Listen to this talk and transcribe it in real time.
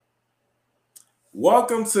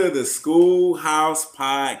Welcome to the Schoolhouse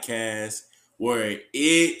Podcast where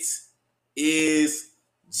it is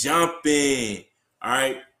jumping. All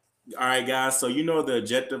right. All right, guys. So, you know, the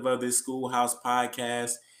objective of this Schoolhouse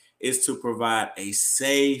Podcast is to provide a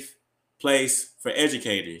safe place for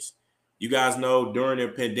educators. You guys know during the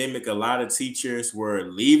pandemic, a lot of teachers were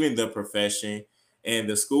leaving the profession, and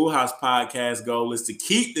the Schoolhouse Podcast goal is to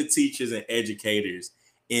keep the teachers and educators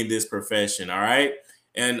in this profession. All right.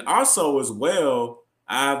 And also as well,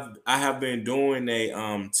 I have been doing a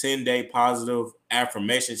 10-day positive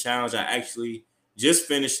affirmation challenge. I actually just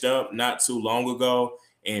finished up not too long ago,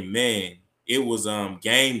 and man, it was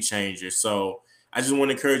game changer. So I just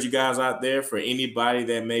want to encourage you guys out there, for anybody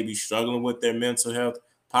that may be struggling with their mental health,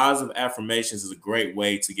 positive affirmations is a great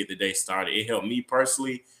way to get the day started. It helped me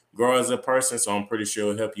personally grow as a person, so I'm pretty sure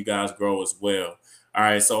it'll help you guys grow as well. All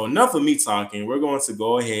right, so enough of me talking. We're going to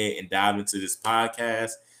go ahead and dive into this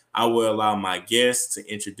podcast. I will allow my guest to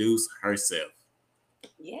introduce herself.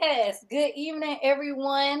 Yes, good evening,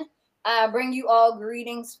 everyone. I bring you all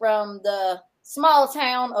greetings from the small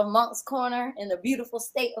town of Monk's Corner in the beautiful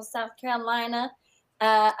state of South Carolina.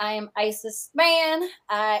 I am Isis Span.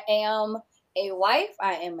 I am a wife,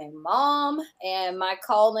 I am a mom, and my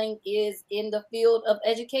calling is in the field of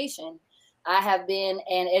education. I have been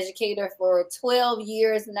an educator for 12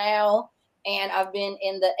 years now, and I've been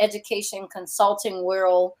in the education consulting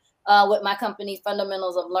world with my company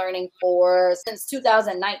Fundamentals of Learning for since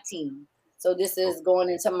 2019. So this is going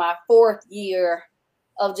into my fourth year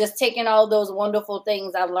of just taking all those wonderful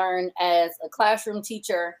things I learned as a classroom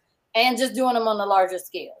teacher and just doing them on a larger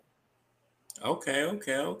scale.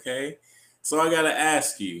 Okay. So I gotta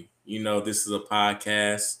ask you. You know, this is a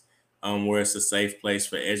podcast where it's a safe place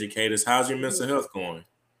for educators. How's your mental health going?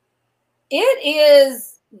 It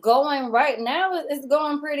is going right now. It's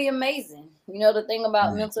going pretty amazing. You know, the thing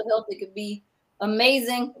about Mm. mental health, it could be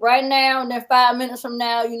amazing right now, and then 5 minutes from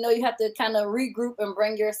now, you have to kind of regroup and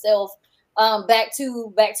bring yourself back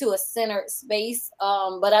to a centered space.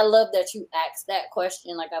 But I love that you asked that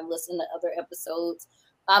question. Like I've listened to other episodes,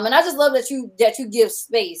 and I just love that you give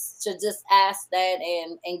space to just ask that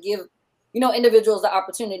and give individuals the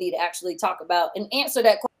opportunity to actually talk about and answer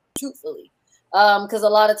that question truthfully, because a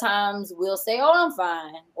lot of times we'll say, "Oh, I'm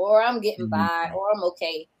fine," or "I'm getting by," Mhm. or "I'm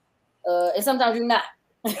okay," and sometimes you're not.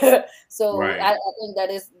 So I, Right. I think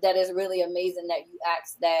that is really amazing that you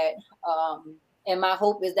asked that. And my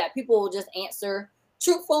hope is that people will just answer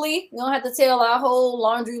truthfully. You don't have to tell our whole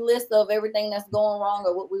laundry list of everything that's going wrong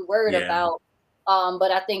or what we're worried Yeah. about.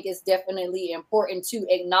 But I think it's definitely important to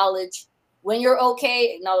acknowledge when you're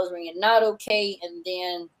okay, acknowledge when you're not okay, and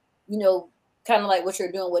then you know kind of like what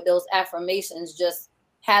you're doing with those affirmations, just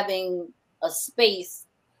having a space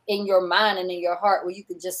in your mind and in your heart where you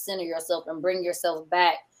can just center yourself and bring yourself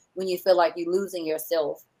back when you feel like you're losing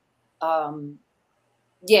yourself. Um,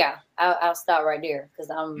 yeah, I'll stop right there because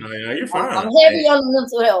No, no, you're I'm fine. heavy Hey. on the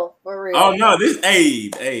mental health for Oh real. no, this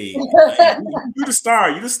hey, you the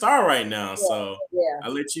star. You the star right now. Yeah, So yeah. I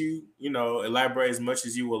let you, elaborate as much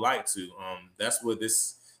as you would like to. That's what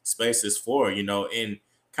this space is for, and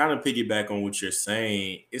kind of piggyback on what you're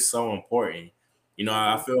saying. It's so important. I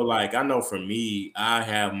Mhm, feel like I know for me, I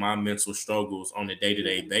have my mental struggles on a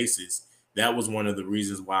day-to-day mhm. basis. That was one of the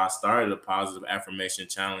reasons why I started a positive affirmation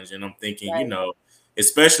challenge. And I'm thinking, Right.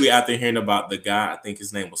 especially after hearing about the guy, I think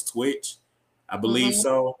his name was Twitch. I believe Hmm.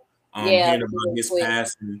 so. Yeah, Hearing about real his quick.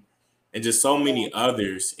 passing and just so many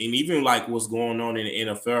others, and even like what's going on in the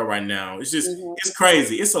NFL right now. Hmm. It's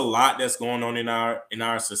crazy. It's a lot that's going on in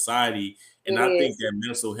our society, and It I think is. that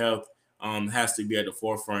mental health has to be at the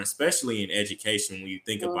forefront, especially in education. When you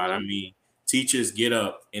think about it, I Hmm. mean, teachers get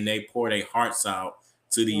up and they pour their hearts out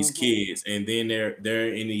to these Hmm. kids, and then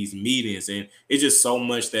they're in these meetings, and it's just so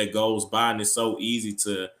much that goes by, and it's so easy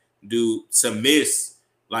to miss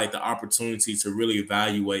like the opportunity to really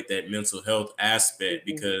evaluate that mental health aspect,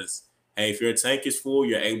 Hmm. because hey, if your tank is full,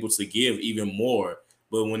 you're able to give even more.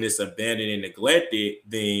 But when it's abandoned and neglected,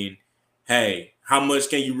 then hey, how much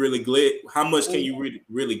can you Hmm.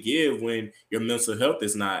 really give when your mental health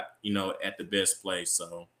is not, at the best place?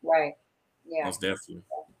 So Right. Yeah. most definitely.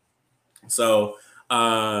 So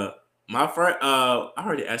uh my friend, I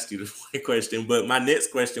already asked you the question, but my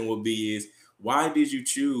next question will be is, why did you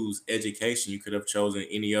choose education? You could have chosen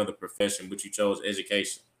any other profession, but you chose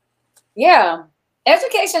education. Yeah.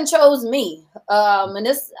 Education chose me. And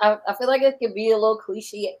this I feel like it could be a little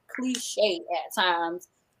cliche at times,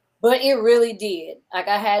 but it really did. Like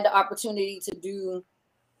I had the opportunity to do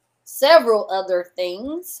several other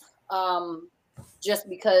things, just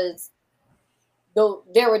because though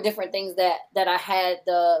there were different things that I had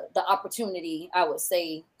the opportunity, I would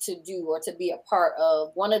say, to do or to be a part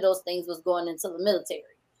of. One of those things was going into the military.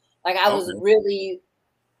 Like I was Okay. really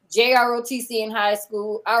JROTC in high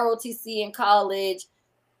school, ROTC in college,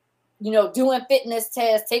 doing fitness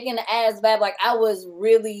tests, taking the ASVAB. Like I was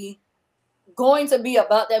really going to be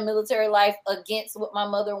about that military life against what my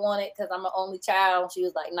mother wanted because I'm an only child. She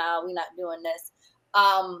was like, "Nah, we're not doing this."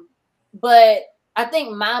 But I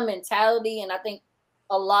think my mentality, and I think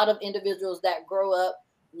a lot of individuals that grow up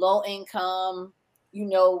low income,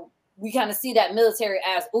 we kind of see that military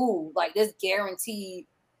as, ooh, like this guaranteed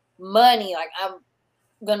money. Like I'm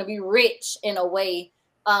gonna be rich in a way.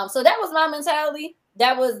 So that was my mentality.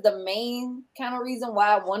 That was the main kind of reason why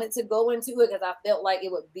I wanted to go into it because I felt like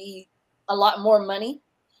it would be a lot more money.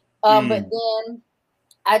 But Mm, then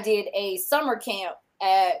I did a summer camp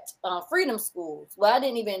at Freedom Schools. Well, I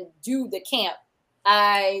didn't even do the camp.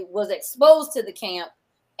 I was exposed to the camp,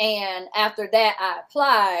 and after that, I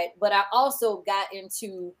applied. But I also got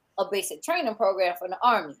into a basic training program for the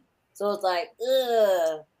Army. So it was like,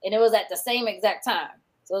 ugh, and it was at the same exact time.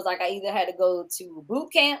 So it was like I either had to go to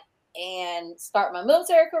boot camp and start my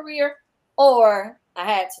military career, or I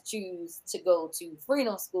had to choose to go to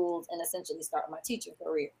Freedom Schools and essentially start my teaching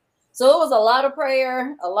career. So it was a lot of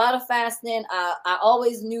prayer, a lot of fasting. I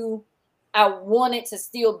always knew I wanted to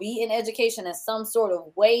still be in education in some sort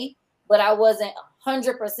of way, but I wasn't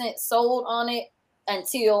 100% sold on it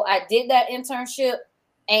until I did that internship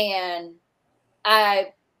and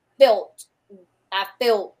I felt I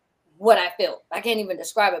felt what I felt. I can't even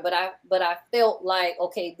describe it, but I felt like,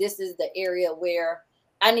 okay, this is the area where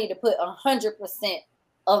I need to put 100%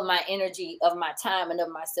 of my energy, of my time, and of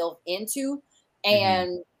myself into. hmm.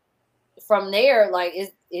 And from there, like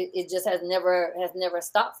it just has never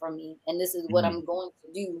stopped for me. And this is what Hmm. I'm going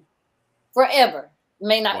to do forever.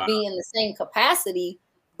 May not Wow. be in the same capacity,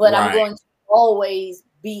 but I'm Right. going to always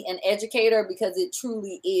be an educator because it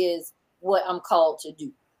truly is what I'm called to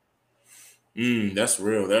do. That's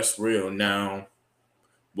real. That's real. Now,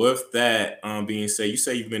 with that being said, you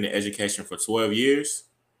say you've been in education for 12 years.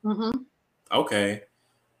 Hmm. Okay.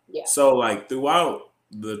 Yeah. So, like, throughout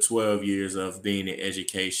the 12 years of being in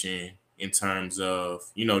education, in terms of,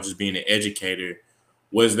 just being an educator,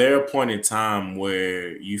 was there a point in time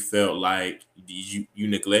where you felt like you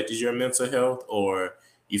neglected your mental health, or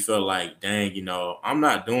you felt like, dang, I'm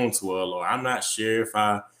not doing too well, or I'm not sure if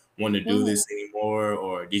I want to do Hmm. this anymore,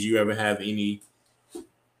 or did you ever have any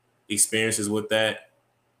experiences with that?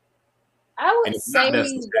 I And would if not, say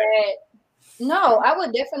that's okay. that no, I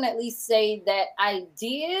would definitely say that I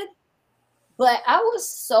did, but I was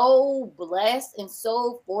so blessed and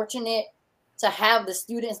so fortunate to have the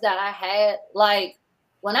students that I had. Like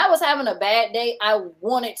when I was having a bad day, I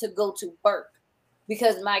wanted to go to work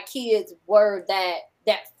because my kids were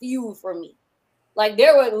that fuel for me. Like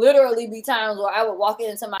there would literally be times where I would walk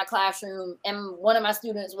into my classroom and one of my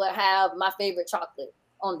students would have my favorite chocolate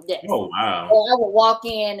on the desk. Oh wow. Or I would walk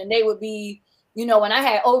in and they would be, when I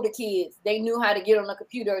had older kids, they knew how to get on the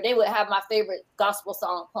computer. They would have my favorite gospel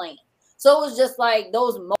song playing. So it was just like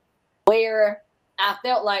those moments where I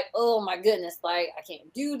felt like, oh my goodness, like I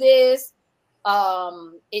can't do this.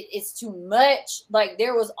 It's too much. Like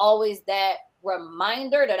there was always that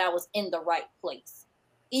reminder that I was in the right place,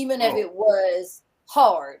 even if Oh. it was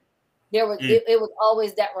hard. There was Mm, it was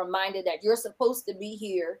always that reminder that you're supposed to be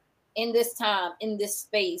here in this time, in this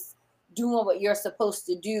space, doing what you're supposed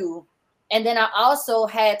to do. And then I also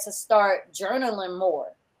had to start journaling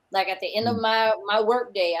more. Like at the end of mm, my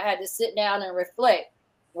work day, I had to sit down and reflect.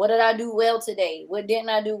 What did I do well today? What didn't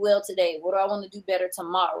I do well today? What do I want to do better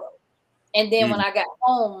tomorrow? And then when mm, I got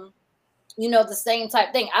home, the same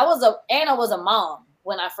type thing. I was a mom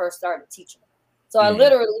when I first started teaching. So I mm,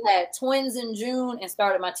 literally had twins in June and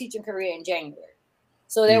started my teaching career in January.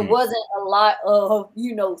 So there mm, wasn't a lot of,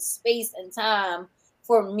 space and time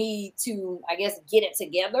for me to, I guess, get it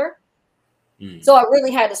together. mm, So I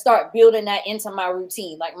really had to start building that into my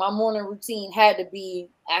routine. Like my morning routine had to be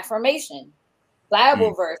affirmation,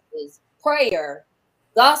 mm, Bible verses, prayer,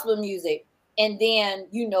 gospel music, and then,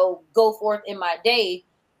 go forth in my day.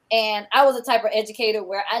 And I was a type of educator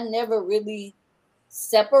where I never really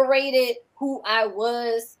separated who I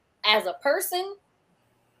was as a person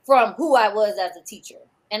from who I was as a teacher.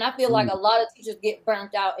 And I feel like mm, a lot of teachers get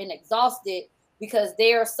burnt out and exhausted because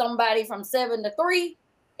they're somebody from 7 to 3,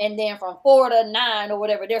 and then from 4 to 9 or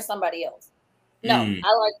whatever, there's somebody else. No, mm.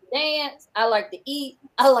 I like to dance, I like to eat,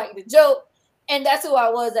 I like to joke. And that's who I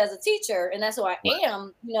was as a teacher, and that's who I Right.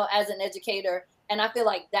 am, as an educator. And I feel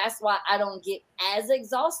like that's why I don't get as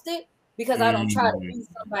exhausted because I don't try to Mm, be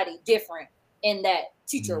somebody different in that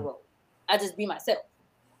teacher mm. role. I just be myself.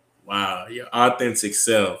 Wow, your authentic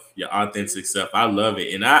self. Your authentic self. I love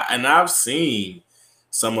it. I've seen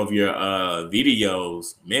some of your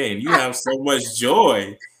videos. Man, you have so much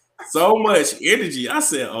joy, so much energy. I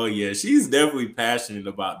said, "Oh yeah, she's definitely passionate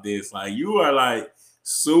about this." Like you are like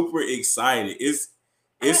super excited. I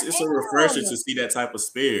It's a refresher am. to see that type of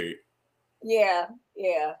spirit. Yeah,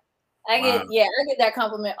 yeah. Wow. I get that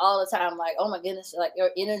compliment all the time. Like, oh my goodness, like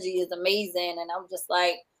your energy is amazing. And I'm just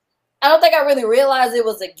like, I don't think I really realized it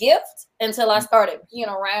was a gift until I started being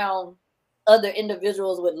around other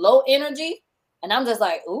individuals with low energy. And I'm just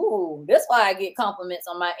like, ooh, that's why I get compliments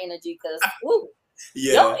on my energy, because ooh,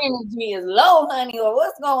 your Yeah. energy is low, honey, or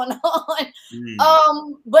what's going on?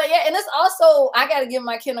 Mm. But yeah, and it's also, I gotta give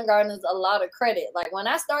my kindergartners a lot of credit. Like when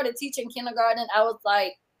I started teaching kindergarten, I was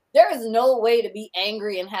like, there is no way to be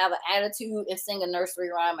angry and have an attitude and sing a nursery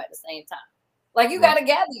rhyme at the same time. Like you Right. gotta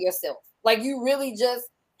gather yourself. Like you really just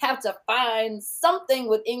have to find something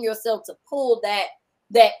within yourself to pull that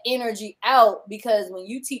energy out, because when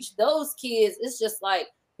you teach those kids, it's just like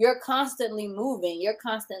you're constantly moving, you're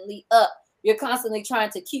constantly up, you're constantly trying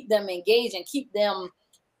to keep them engaged and keep them,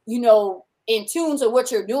 in tune to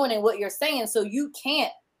what you're doing and what you're saying, so you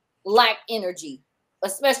can't lack energy,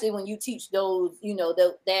 especially when you teach those,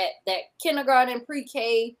 that kindergarten,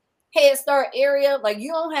 pre-K, head start area. Like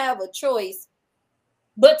you don't have a choice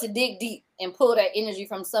but to dig deep and pull that energy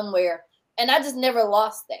from somewhere. And I just never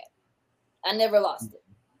lost that. I never lost it.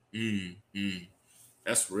 Mm. Mm.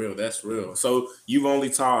 That's real. That's real. So you've only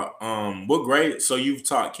taught what grade? So you've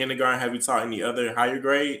taught kindergarten. Have you taught any other higher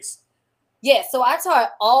grades? Yeah, so I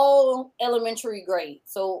taught all elementary grades.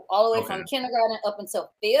 So all the way Okay. from kindergarten up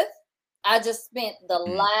until fifth. I just spent the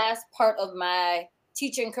Mm. last part of my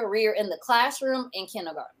teaching career in the classroom in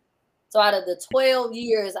kindergarten. So out of the 12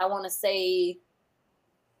 years, I want to say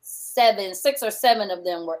 6 or 7 of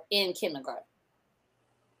them were in kindergarten.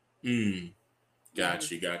 Mm. Mhm. Got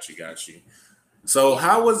you. So Yeah.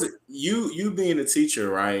 how was it you being a teacher,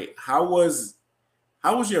 right? How was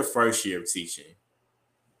your first year of teaching?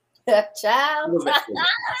 How Child, was that for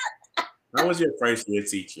you? How was your first year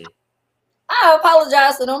teaching? I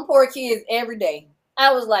apologize to them poor kids every day.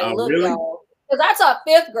 I was like, Oh, look, really? y'all, because I taught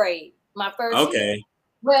fifth grade my first year. Okay.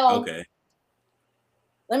 Well, Okay.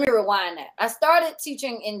 let me rewind that. I started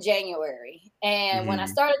teaching in January. And when I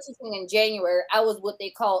Hmm. started teaching in January, I was what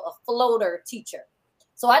they call a floater teacher.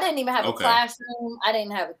 So I didn't even have a Okay. classroom. I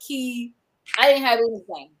didn't have a key. I didn't have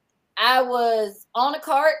anything. I was on a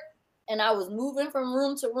cart and I was moving from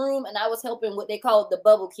room to room, and I was helping what they called the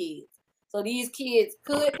bubble kids. So these kids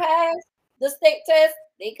could Okay. pass the state test,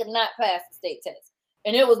 they could not pass the state test.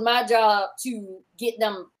 And it was my job to get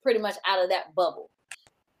them pretty much out of that bubble.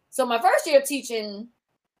 So my first year of teaching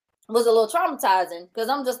was a little traumatizing, because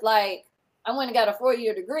I'm just like, I went and got a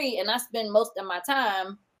 4-year degree and I spend most of my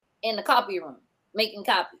time in the copy room making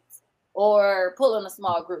copies or pulling a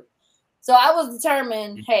small group. So I was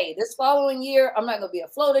determined, hey, this following year, I'm not going to be a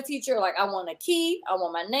floater teacher. Like, I want a key, I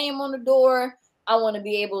want my name on the door. I want to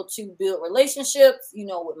be able to build relationships,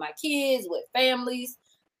 with my kids, with families.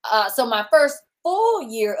 So my first full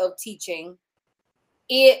year of teaching,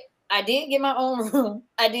 I did get my own room.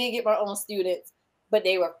 I did get my own students, but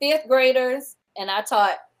they were fifth graders, and I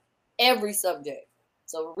taught every subject.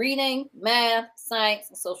 So reading, math, science,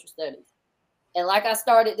 and social studies. And like I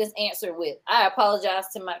started this answer with, I apologize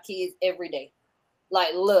to my kids every day.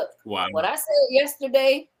 Like, look, Wow. what I said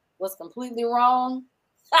yesterday was completely wrong.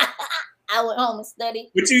 I went home and studied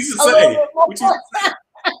What you used to a little say? bit more. What you used to say?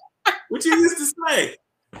 What you used to say?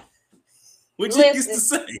 What you used to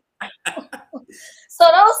Listen, say? so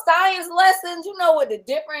those science lessons, with the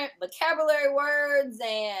different vocabulary words,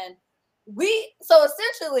 and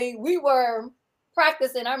essentially we were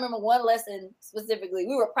practicing. I remember one lesson specifically,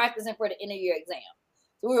 we were practicing for the end of year exam.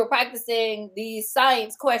 So we were practicing these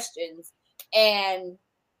science questions, and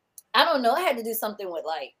I don't know, I had to do something with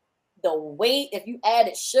like the weight, if you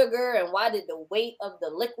added sugar, and why did the weight of the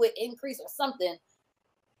liquid increase or something.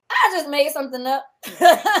 I just made something up.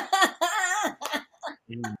 Mm.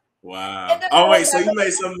 And Wow. then I Oh went wait, so back. you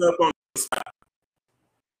made something up on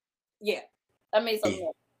Yeah, I made something me.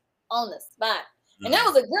 up on the spot. And that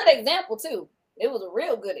Mm. was a good example too. It was a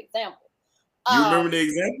real good example. You remember Um, the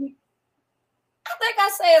example? I think I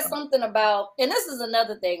said something about, and this is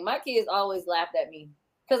another thing. My kids always laughed at me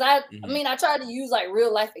because Hmm. I tried to use like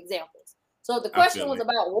real life examples. So if the I question feel was it.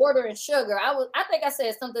 about water and sugar, I think I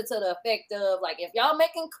said something to the effect of like, if y'all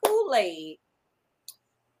making Kool-Aid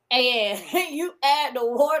and you add the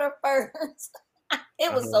water first,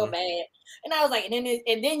 it was so Uh-huh. bad. And I was like,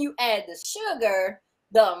 and then you add the sugar,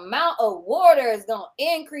 the amount of water is gonna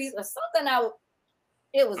increase or something.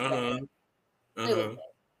 It was Uh-huh. bad. It was Uh-huh. bad.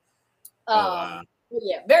 Oh wow.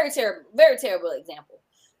 Yeah, very terrible example.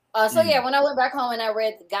 So yeah, when I went back home and I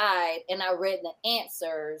read the guide and I read the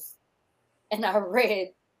answers and I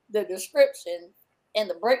read the description and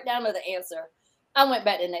the breakdown of the answer, I went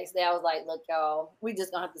back the next day. I was like, look, y'all, we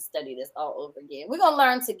just gonna have to study this all over again. We're gonna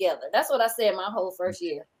learn together. That's what I said my whole first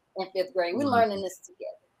year in fifth grade. We're learning this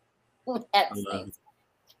together at I the love same it.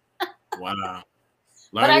 time. Wow.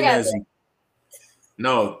 But I Learning got as that. you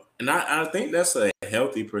no, and I think that's a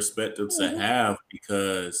healthy perspective to Mhm. have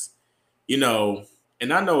because, you know,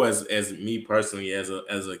 and I know as me personally as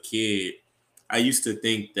a kid, I used to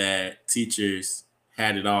think that teachers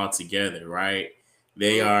had it all together, right?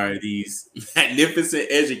 They are Mm-mm. these magnificent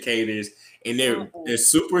educators and they're Mm-mm.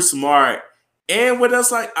 super smart. And what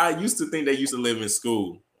else like I used to think they used to live in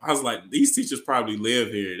school. I was like, these teachers probably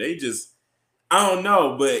live here. They just I don't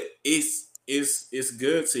know, but it's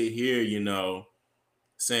good to hear,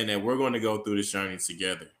 saying that we're going to go through this journey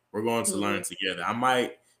together. We're going to learn Mhm. together. I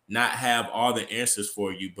might not have all the answers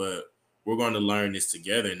for you, but we're going to learn this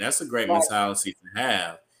together. And that's a great Right. mentality to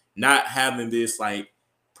have. Not having this like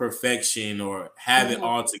perfection or have it Mhm.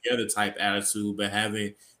 all together type attitude, but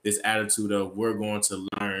having this attitude of we're going to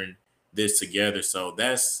learn this together. So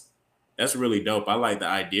that's really dope. I like the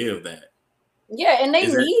idea of that. Yeah, and they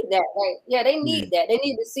Is that need that. Like, yeah, they need mm, that. They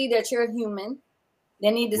need to see that you're human.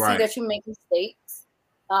 They need to see right? that you make mistakes.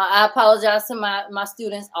 I apologize to my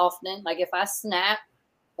students often. Like if I snap,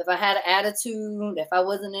 if I had an attitude, if I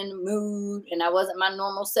wasn't in the mood and I wasn't my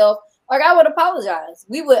normal self, like I would apologize.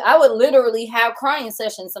 I would literally have crying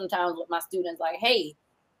sessions sometimes with my students. Like, hey,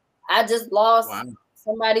 I just lost Wow.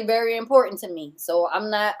 somebody very important to me. So I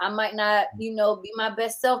might not, be my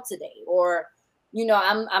best self today. Or,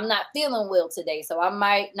 I'm not feeling well today. So I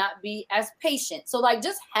might not be as patient. So like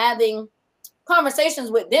just having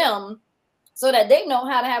conversations with them so that they know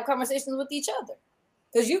how to have conversations with each other.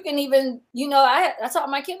 Because you can even, I taught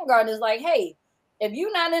my kindergartners like, hey, if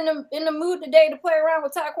you're not in the mood today to play around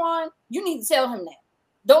with Taekwon, you need to tell him that.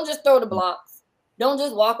 Don't just throw the blocks. Don't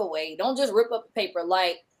just walk away. Don't just rip up the paper.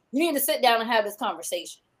 Like you need to sit down and have this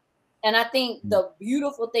conversation. And I think the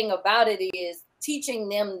beautiful thing about it is teaching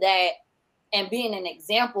them that and being an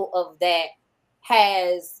example of that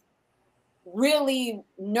has really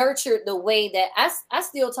nurtured the way that I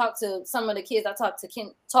still talk to some of the kids I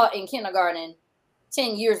taught in kindergarten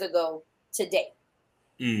 10 years ago today,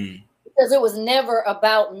 Mm, because it was never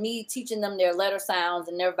about me teaching them their letter sounds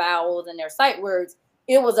and their vowels and their sight words.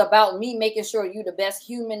 It was about me making sure you're the best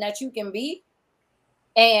human that you can be.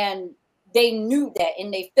 And they knew that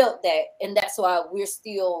and they felt that. And that's why we're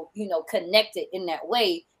still, connected in that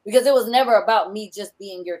way, because it was never about me just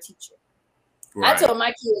being your teacher. I right. told my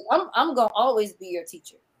kids, I'm gonna always be your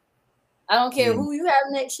teacher. I don't care Mm, who you have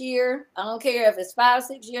next year. I don't care if it's 5,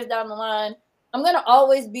 6 years down the line. I'm gonna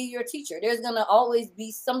always be your teacher. There's gonna always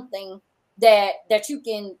be something that you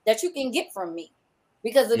can get from me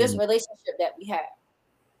because of this mm, relationship that we have.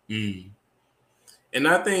 mm. And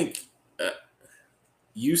I think uh,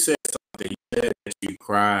 you said something. You said that you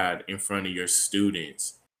cried in front of your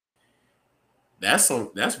students. That's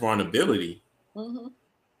vulnerability. Hmm.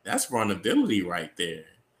 That's vulnerability right there.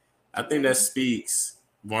 I think that Hmm. speaks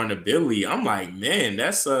vulnerability. I'm like, man,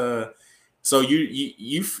 that's So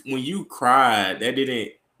you when you cried, that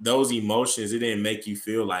didn't those emotions. It didn't make you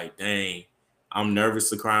feel like, dang, I'm nervous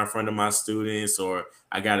to cry in front of my students, or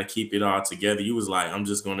I got to keep it all together. You was like, I'm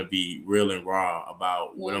just gonna be real and raw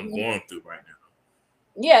about what I'm Hmm. going through right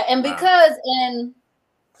Yeah, and now. Wow. because and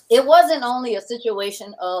it wasn't only a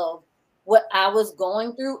situation of what I was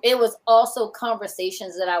going through, it was also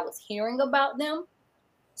conversations that I was hearing about them.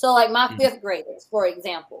 So, like my Mm, fifth graders, for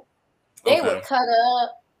example, they would okay. cut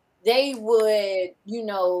up, they would,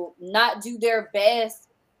 not do their best.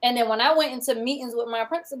 And then when I went into meetings with my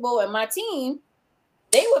principal and my team,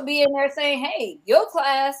 they would be in there saying, hey, your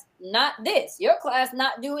class, not this, your class,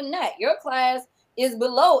 not doing that, your class is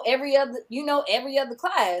below every other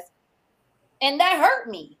class. And that hurt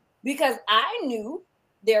me because I knew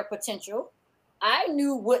their potential. I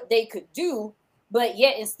knew what they could do, but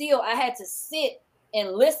yet and still I had to sit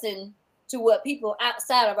and listen to what people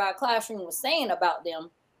outside of our classroom were saying about them.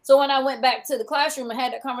 So when I went back to the classroom and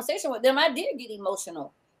had that conversation with them, I did get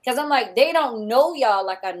emotional because I'm like, they don't know y'all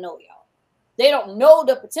like I know y'all. They don't know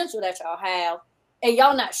the potential that y'all have, and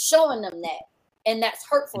y'all not showing them that. And that's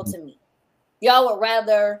hurtful Mhm. to me. Y'all would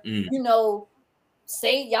rather, Mm,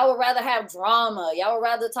 say y'all would rather have drama. Y'all would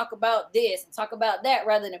rather talk about this and talk about that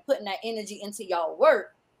rather than putting that energy into y'all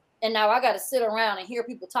work. And now I got to sit around and hear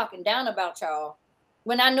people talking down about y'all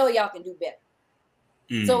when I know y'all can do better.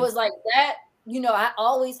 So mm, it's like that. I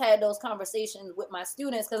always had those conversations with my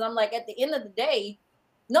students because I'm like, at the end of the day,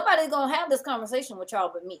 nobody's gonna have this conversation with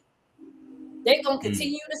y'all but me. They're gonna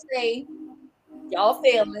continue to say y'all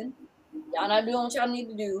failing, y'all not doing what y'all need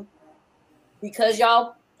to do because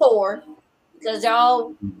y'all poor, because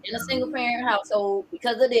y'all in a single parent household,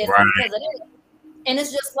 because of this and because of that. And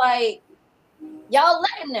it's just like y'all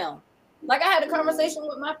letting them. Like I had a conversation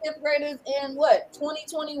with my fifth graders in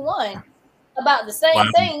 2021 about the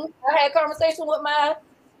same thing I had a conversation with my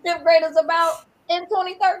fifth graders about in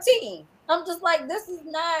 2013. I'm just like, this is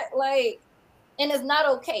not like, and it's not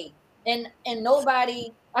okay. And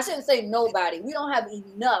nobody, I shouldn't say nobody, we don't have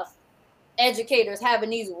enough educators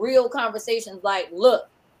having these real conversations like, look,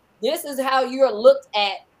 this is how you're looked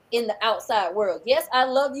at in the outside world. Yes, I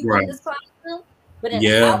love you in this classroom, but in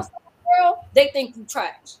the outside world, they think you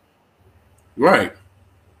trash. Right.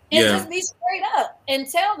 And just be straight up and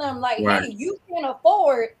tell them like, hey, you can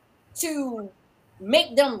afford to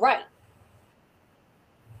make them right.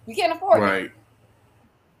 You can't afford it.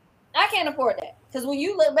 I can't afford that. Because when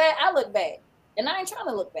you look bad, I look bad. And I ain't trying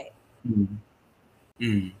to look bad.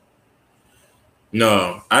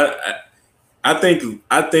 No, I think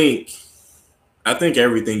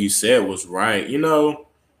everything you said was right.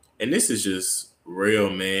 And this is just real,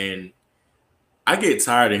 man. I get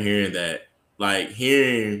tired of hearing that. Like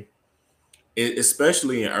hearing,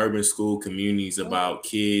 especially in urban school communities, about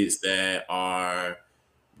kids that are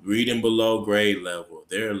reading below grade level.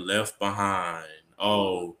 They're left behind.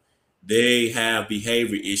 Oh, they have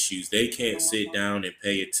behavior issues. They can't sit down and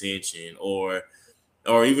pay attention, or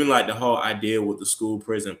even like the whole idea with the school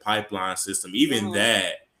prison pipeline system. Even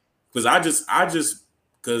that, because I just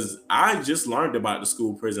learned about the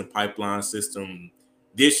school prison pipeline system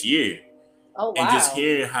this year. Oh, wow. And just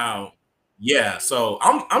hearing how, so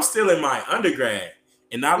I'm still in my undergrad,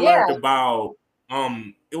 and I learned about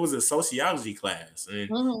it was a sociology class, and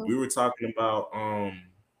we were talking about I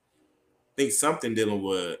think something dealing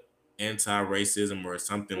with anti-racism or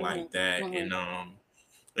something like that, and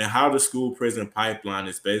how the school prison pipeline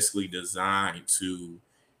is basically designed to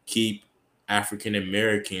keep African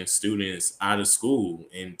American students out of school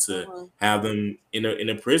and to have them in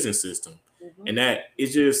a prison system. And that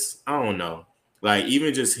is just, I don't know. Like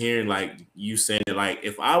even just hearing like you saying it, like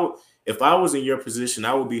if I was in your position,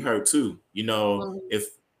 I would be hurt too. If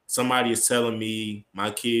somebody is telling me my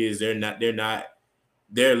kids they're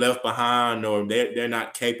left behind or they're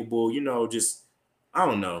not capable, just I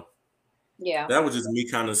don't know. Yeah. That was just me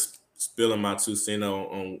kind of spilling my 2 cents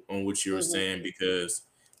on what you were saying, because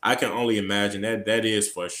I can only imagine that is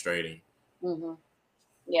frustrating.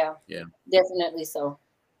 Yeah. Definitely so.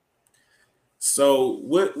 So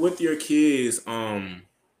with your kids, I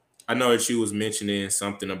know that you was mentioning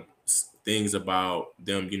things about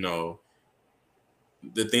them,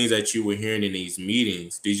 the things that you were hearing in these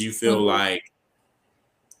meetings. Did you feel like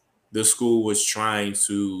the school was trying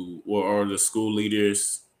to, or the school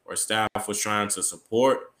leaders or staff was trying to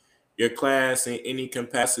support your class in any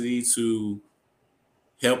capacity to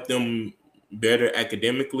help them better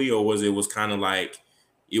academically, or was it kind of like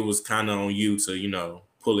it was kind of on you to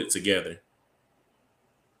pull it together?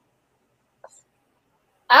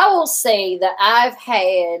 I will say that I've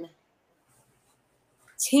had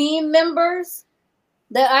team members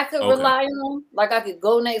that I could rely on. Like I could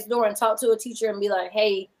go next door and talk to a teacher and be like,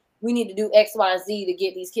 hey, we need to do X, Y, Z to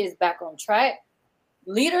get these kids back on track.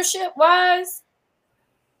 Leadership wise,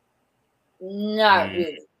 not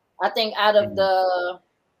really. I think out of the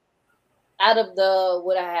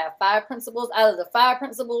what I have 5 principals, out of the 5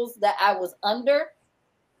 principals that I was under,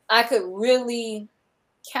 I could really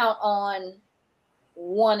count on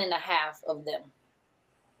 1.5 of them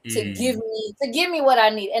to give me what I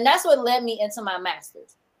need. And that's what led me into my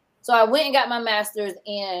master's. So I went and got my master's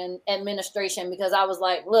in administration because I was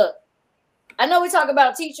like, look, I know we talk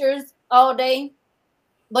about teachers all day,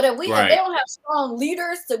 but if they don't have strong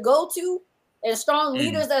leaders to go to and strong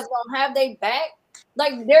leaders that's going to have their back,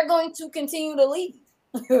 like they're going to continue to leave.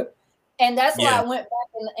 And that's why I went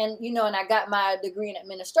back and I got my degree in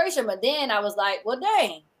administration. But then I was like, well,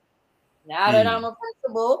 dang, now that I'm a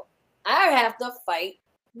principal, I have to fight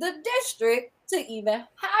the district to even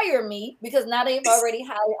hire me, because now they've already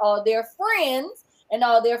hired all their friends, and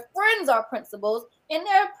all their friends are principals, and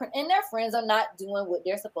their friends are not doing what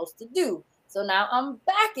they're supposed to do. So now I'm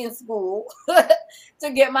back in school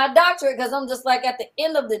to get my doctorate, because I'm just like, at the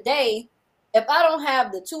end of the day, if I don't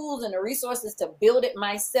have the tools and the resources to build it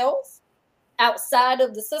myself outside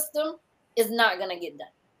of the system, it's not going to get done.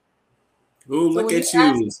 Ooh, look at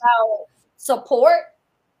you. Support,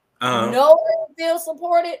 no, I didn't feel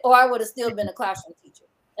supported, or I would have still been a classroom teacher,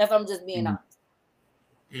 if I'm just being honest.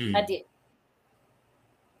 I did.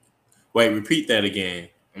 Wait, repeat that again.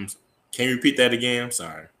 Can you repeat that again? I'm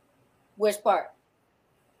sorry. Which part?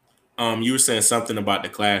 You were saying something about the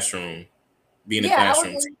classroom, being a Yeah,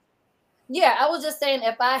 classroom teacher. I was just saying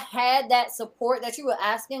if I had that support that you were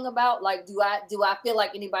asking about, like do I feel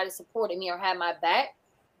like anybody supported me or had my back?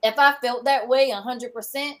 If I felt that way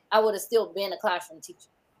 100%, I would have still been a classroom teacher.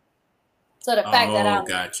 So the fact that Oh,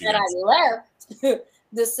 got you. I left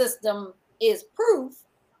the system is proof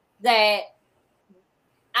that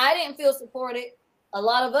I didn't feel supported. A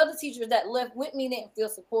lot of other teachers that left with me didn't feel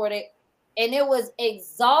supported, and it was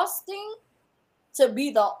exhausting to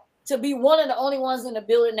be one of the only ones in the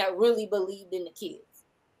building that really believed in the kids.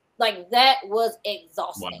 Like that was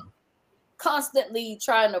exhausting. Wow. Constantly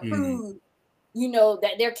trying to prove,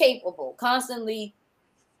 that they're capable. Constantly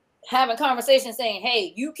having conversations saying,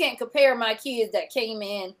 "Hey, you can't compare my kids that came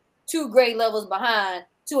in 2 grade levels behind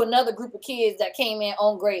to another group of kids that came in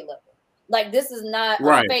on grade level. Like this is not a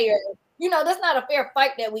Right. fair, that's not a fair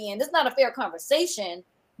fight that we in. This is not a fair conversation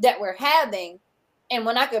that we're having." And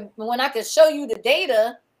when I could show you the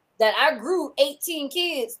data that I grew 18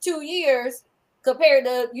 kids 2 years compared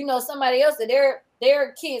to, somebody else that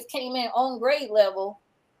their kids came in on grade level,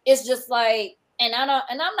 it's just like, and I'm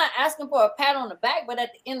not asking for a pat on the back, but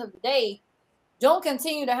at the end of the day, don't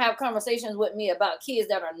continue to have conversations with me about kids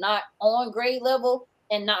that are not on grade level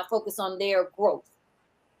and not focus on their growth.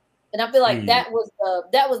 And I feel like that was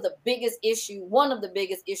the biggest issue, one of the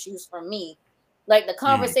biggest issues for me. Like the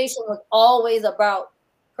conversation was always about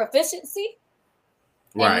proficiency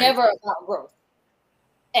and never about growth.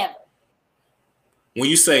 Ever. When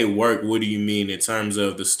you say work, what do you mean in terms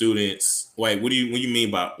of the students? Wait, what do you mean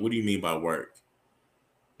by work?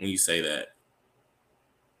 When you say that,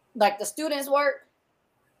 like the students' work.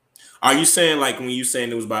 Are you saying like when you saying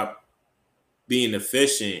it was about being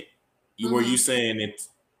efficient? Were you saying that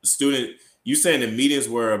student? You saying the meetings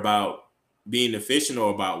were about being efficient or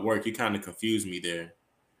about work? You kind of confused me there.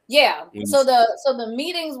 Yeah. So the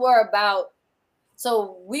meetings were about.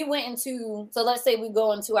 So we went into. So let's say we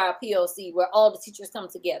go into our POC where all the teachers come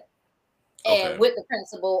together, and with the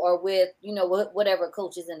principal or with whatever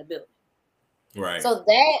coaches in the building. Right. So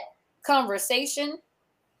that conversation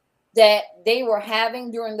that they were having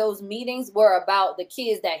during those meetings were about the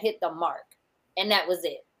kids that hit the mark, and that was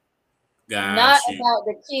it. Not about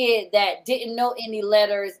the kid that didn't know any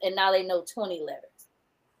letters and now they know 20 letters.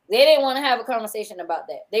 They didn't want to have a conversation about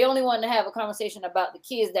that. They only wanted to have a conversation about the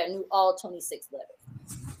kids that knew all 26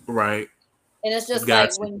 letters. Right. And it's just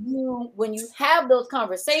like when you have those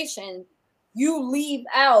conversations, you leave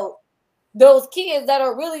out those kids that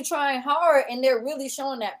are really trying hard and they're really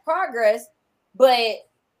showing that progress, but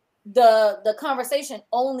the conversation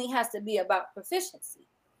only has to be about proficiency.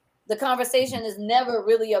 The conversation is never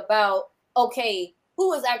really about, okay,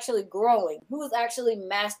 who is actually growing? Who is actually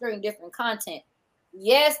mastering different content?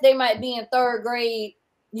 Yes, they might be in 3rd grade,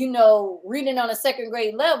 reading on a 2nd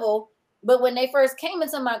grade level, but when they first came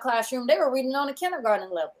into my classroom, they were reading on a kindergarten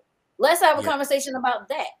level. Let's have a conversation about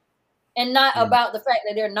that and not about the fact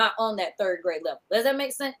that they're not on that 3rd grade level. Does that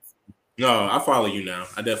make sense? No, I follow you now.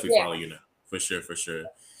 I definitely follow you now. For sure.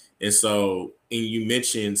 And so, and you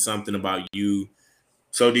mentioned something about you.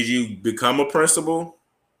 So did you become a principal?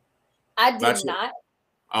 I did not.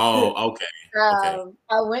 Oh, okay.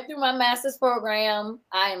 I went through my master's program.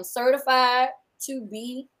 I am certified to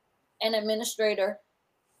be an administrator,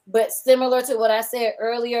 but similar to what I said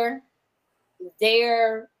earlier,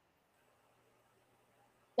 they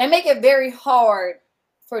make it very hard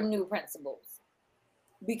for new principals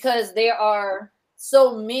because there are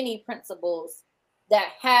so many principals that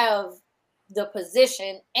have the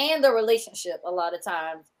position and the relationship a lot of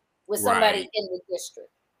times with somebody in the district.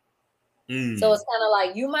 So it's kind of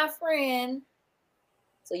like, you my friend,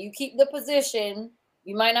 so you keep the position.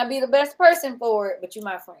 You might not be the best person for it, but you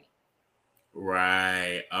my friend.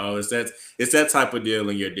 Right. Oh, it's that type of deal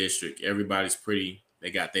in your district. Everybody's they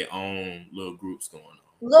got their own little groups going on.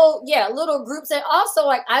 Little groups. And also,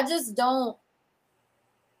 like, I just don't.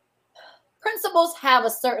 Principals have a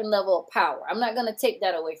certain level of power. I'm not going to take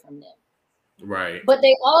that away from them. Right. But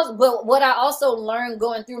what I also learned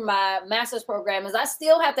going through my master's program is I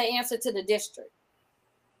still have to answer to the district.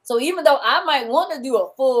 So even though I might want to do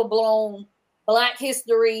a full-blown Black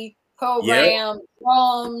History program,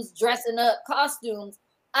 drums, dressing up, costumes,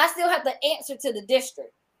 I still have to answer to the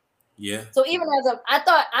district. Yeah. So even I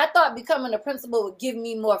thought becoming a principal would give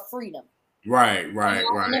me more freedom. Right.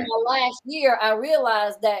 And in my last year, I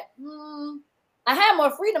realized that I had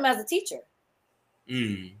more freedom as a teacher.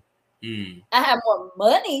 I have more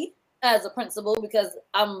money as a principal because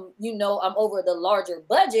I'm over the larger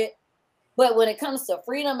budget, But when it comes to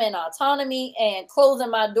freedom and autonomy and closing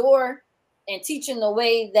my door and teaching the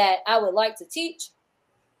way that I would like to teach,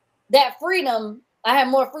 that freedom, I have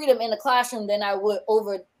more freedom in the classroom than I would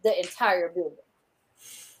over the entire building.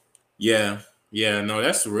 Yeah. Yeah, no,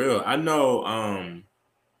 that's real. I know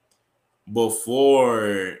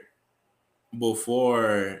before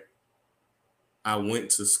before I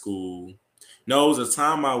went to school. No, it was a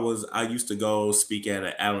time I used to go speak at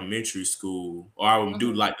an elementary school, or I would do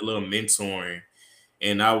Mm-hmm. like a little mentoring,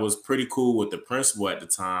 and I was pretty cool with the principal at the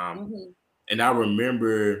time. Mm-hmm. And I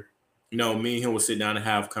remember, me and him would sit down and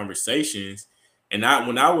have conversations. And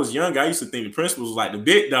when I was young, I used to think the principals was like the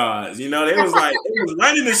big dogs. They was like they was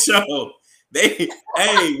running the show.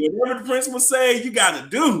 Hey, whatever the principal say, you got to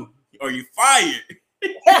do, or you fired.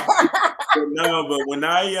 No, but when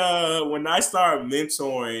I started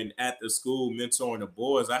mentoring at the school, mentoring the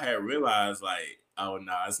boys, I had realized like, oh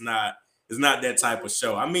no, it's not that type of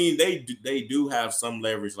show. I mean, they do have some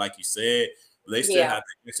leverage, like you said, but they still Yeah. have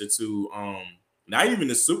to answer to not even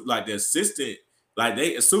the assistant, like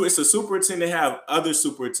it's a superintendent have other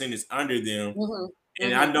superintendents under them, Mm-hmm.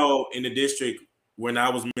 and I Mm-hmm. know in the district when I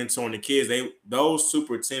was mentoring the kids, those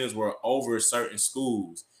superintendents were over certain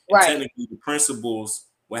schools, and Right. technically the principals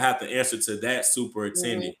would have to answer to that Mm-hmm.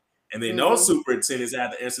 superintendent, and then those Mm-hmm. superintendents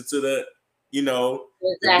have to answer to the big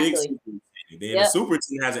Exactly. superintendent. Then the Yep.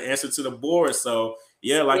 superintendent has to answer to the board. So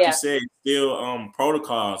yeah, like you Yeah. said, still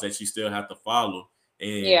protocols that you still have to follow.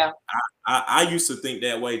 And Yeah. I used to think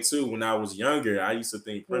that way too when I was younger. I used to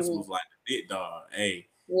think Mm-hmm. principals like the big dog. Hey,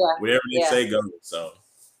 Yeah. whatever they Yeah. say goes. So.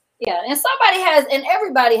 Yeah, and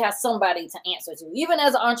everybody has somebody to answer to. Even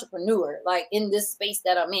as an entrepreneur, like in this space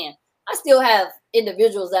that I'm in, I still have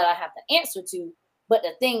individuals that I have to answer to. But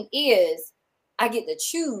the thing is, I get to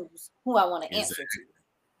choose who I want to answer to. Exactly.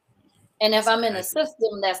 And if I'm in a Exactly.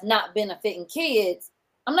 system that's not benefiting kids,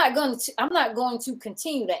 I'm not going to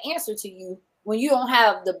continue to answer to you when you don't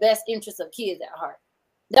have the best interest of kids at heart.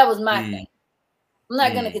 That was my Mm, thing. I'm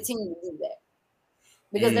not going to mm, continue to do that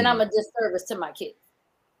because then I'm mm. a disservice to my kids.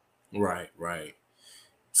 Right, right.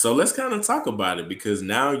 So let's kind of talk about it because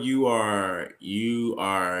now you are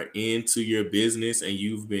into your business and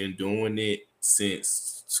you've been doing it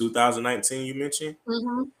since 2019, you mentioned.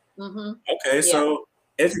 Mhm. Mhm. Okay, Yeah. so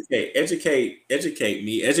educate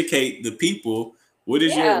me, educate the people. What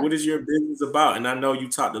is your Yeah. what is your business about? And I know you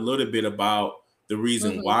talked a little bit about the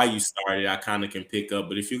reason Mhm. why you started. I kind of can pick up,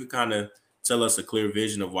 but if you could kind of tell us a clear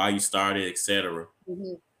vision of why you started, etc.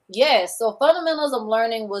 Mhm. Yes. So fundamentals of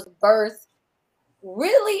learning was birthed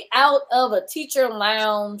really out of a teacher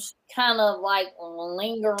lounge kind of like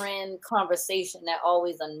lingering conversation that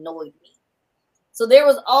always annoyed me. So there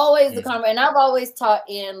was always the Mm, conversation, and I've always taught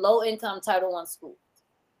in low income Title I schools,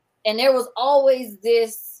 and there was always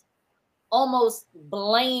this almost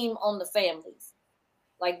blame on the families.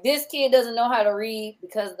 Like this kid doesn't know how to read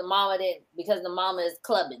because the mama didn't, because the mama is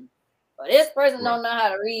clubbing. Or this person right, don't know how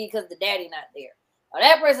to read because the daddy not there. Or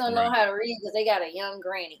that person don't know right. how to read because they got a young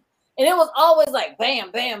granny. And it was always like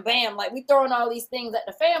bam, bam, bam. Like we throwing all these things at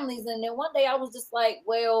the families. And then one day I was just like,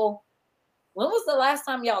 well, when was the last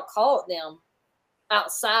time y'all called them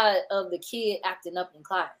outside of the kid acting up in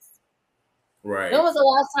class? When Right. was the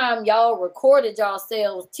last time y'all recorded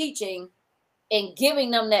yourselves teaching and giving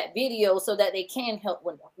them that video so that they can help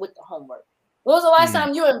with the homework? When was the last Mm,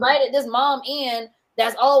 time you invited this mom in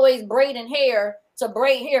that's always braiding hair to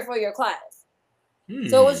braid hair for your class?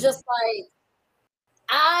 So it's hmm. just like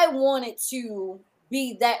I wanted to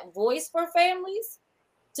be that voice for families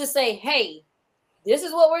to say, hey, this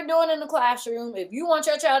is what we're doing in the classroom. If you want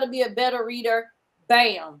your child to be a better reader,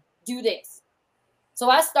 bam, do this. So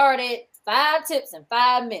I started 5 tips in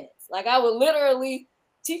 5 minutes. Like I would literally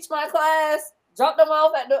teach my class, drop them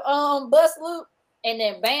off at the bus loop, and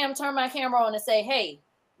then bam, turn my camera on and say, hey,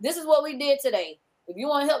 this is what we did today. If you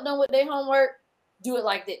want to help them with their homework, do it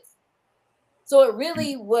like this. So it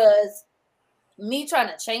really was me trying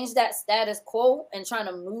to change that status quo and trying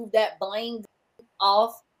to move that blame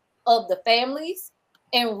off of the families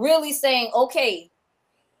and really saying, okay,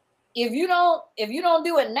 if you don't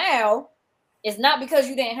do it now, it's not because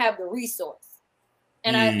you didn't have the resource.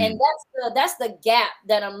 And Mm, that's the gap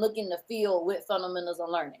that I'm looking to fill with fundamentals of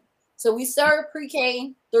learning. So we serve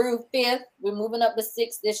pre-K through fifth. We're moving up to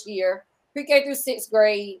sixth this year. Pre-K through sixth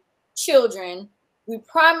grade children. We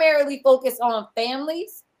primarily focus on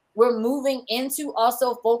families. We're moving into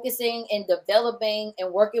also focusing and developing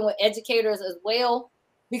and working with educators as well.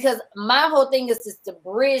 Because my whole thing is just to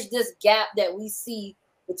bridge this gap that we see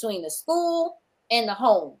between the school and the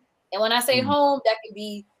home. And when I say mm, home, that could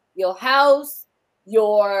be your house,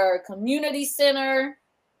 your community center,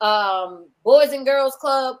 boys and girls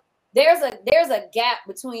club. there's a gap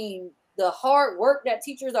between the hard work that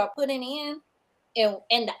teachers are putting in and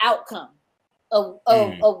the outcome of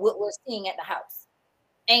what we're seeing at the house.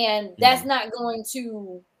 And that's not going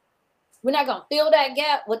to, we're not going to fill that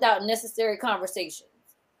gap without necessary conversations,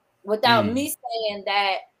 without me saying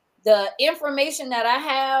that the information that I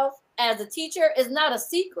have as a teacher is not a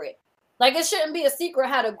secret. Like, it shouldn't be a secret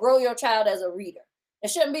how to grow your child as a reader.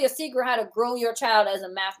 It shouldn't be a secret how to grow your child as a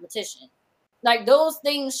mathematician. Like, those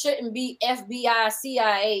things shouldn't be FBI,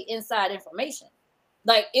 CIA inside information.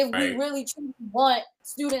 Like, if we really truly want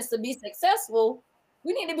students to be successful,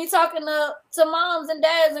 we need to be talking to moms and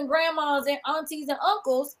dads and grandmas and aunties and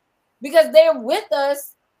uncles, because they're with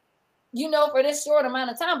us, you know, for this short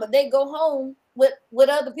amount of time, but they go home with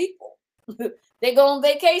other people. They go on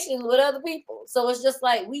vacation with other people. So it's just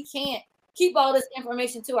like, we can't keep all this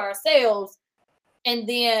information to ourselves and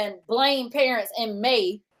then blame parents in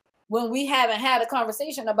May when we haven't had a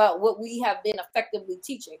conversation about what we have been effectively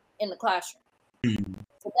teaching in the classroom. So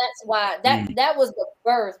that's why that was the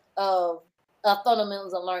birth of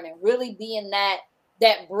fundamentals of learning, really being that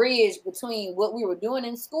bridge between what we were doing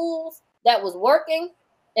in schools that was working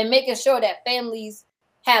and making sure that families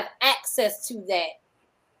have access to that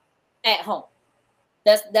at home.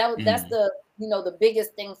 That's the, you know, the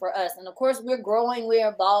biggest thing for us. And of course, we're growing,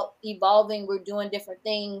 we're evolving, we're doing different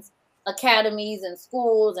things, academies and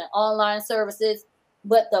schools and online services.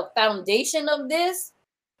 But the foundation of this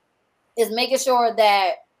is making sure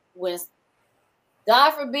that when,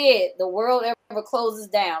 God forbid, the world ever closes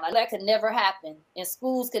down, that could never happen, and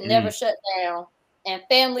schools could never shut down, and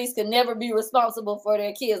families could never be responsible for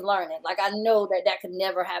their kids learning. Like, I know that could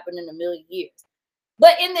never happen in a million years.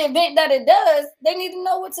 But in the event that it does, they need to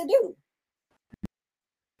know what to do.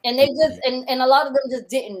 And they just, and a lot of them just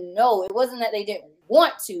didn't know. It wasn't that they didn't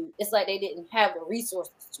want to. It's like they didn't have the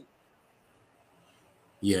resources to.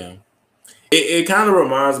 Yeah. It kind of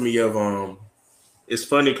reminds me of, it's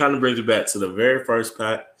funny, it kind of brings me back to the very first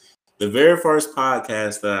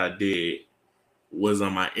podcast that I did was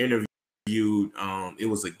on my interview. It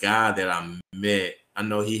was a guy that I met. I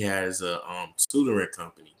know he has a tutoring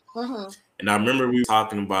company. And I remember we were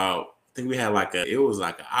talking about, I think we had it was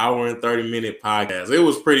like an hour and 30-minute podcast. It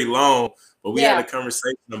was pretty long, but we had a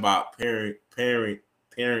conversation about parent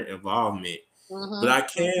involvement. But I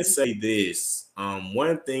can say this,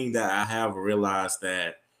 one thing that I have realized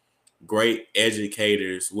that great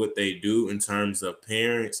educators, what they do in terms of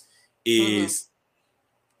parents is,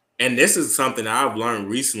 and this is something I've learned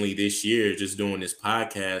recently this year, just doing this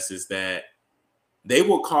podcast, is that they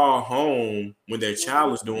will call home when their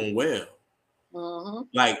child is doing well.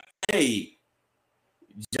 Like, hey,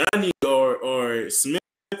 Johnny or Smith,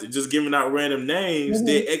 just giving out random names,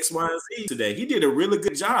 did X, Y, and Z today. He did a really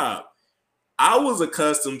good job. I was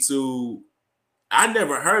accustomed to, I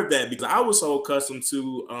never heard that because I was so accustomed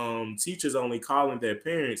to teachers only calling their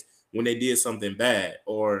parents when they did something bad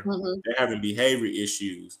or they're having behavior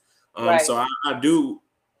issues. So I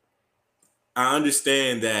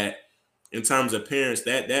understand that in terms of parents,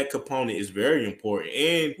 that component is very important.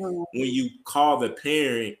 And when you call the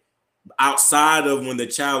parent outside of when the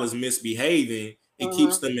child is misbehaving, it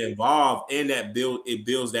keeps them involved, and it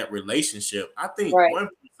builds that relationship. I think one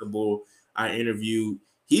principal I interviewed,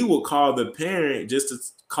 he will call the parent just to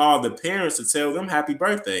call the parents to tell them happy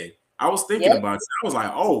birthday. I was thinking about it. I was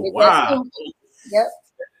like, oh wow.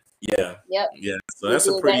 Yeah. So that's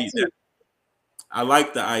a pretty. I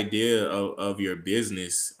like the idea of your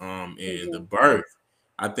business and the birth.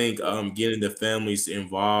 I think getting the families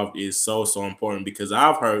involved is so important because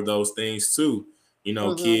I've heard those things too. You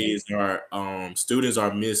know, kids are students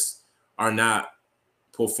are not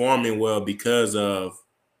performing well because of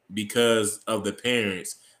the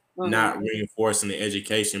parents not reinforcing the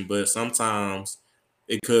education, but sometimes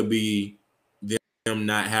it could be them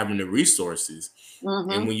not having the resources.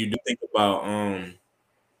 And when you do think about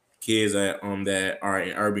kids that are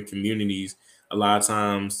in urban communities, a lot of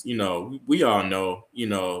times, you know, we all know, you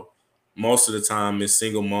know, most of the time it's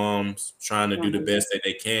single moms trying to do the best that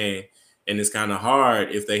they can. And it's kind of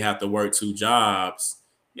hard if they have to work 2 jobs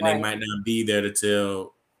and they might not be there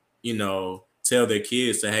to tell their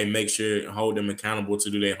kids to, hey, make sure hold them accountable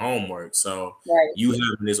to do their homework. So you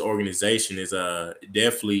having this organization is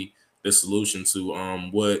definitely the solution to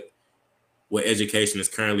what education is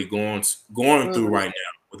currently going through right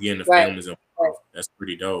now with getting the families involved. That's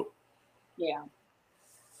pretty dope. Yeah.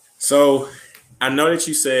 So I know that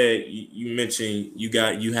you said you mentioned you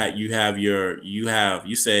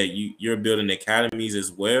said you're building academies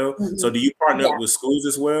as well. So do you partner up with schools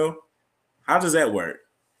as well? How does that work?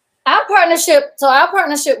 Our partnership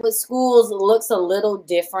with schools looks a little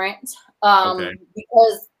different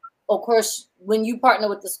because of course, when you partner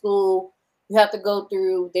with the school, you have to go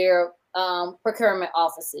through their procurement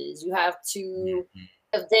offices. You have to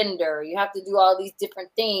a vendor. You have to do all these different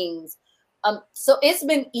things. So it's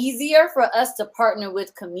been easier for us to partner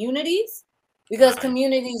with communities because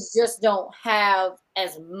communities just don't have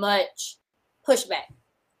as much pushback.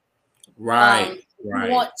 Right. You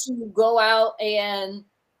want to go out and,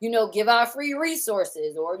 give out free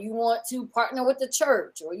resources, or you want to partner with the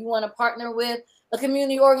church, or you want to partner with a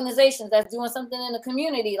community organization that's doing something in the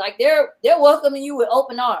community. Like they're welcoming you with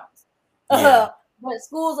open arms. Yeah. But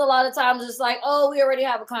schools a lot of times it's like, oh, we already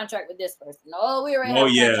have a contract with this person. Oh, we already have a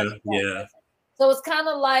contract with that person. So it's kind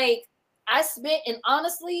of like and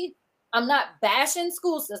honestly, I'm not bashing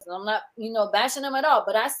school system. I'm not, bashing them at all.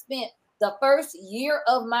 But I spent the first year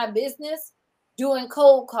of my business doing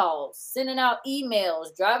cold calls, sending out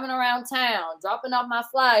emails, driving around town, dropping off my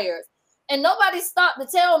flyers. And nobody stopped to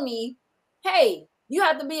tell me, hey, you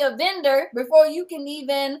have to be a vendor before you can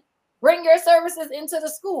even bring your services into the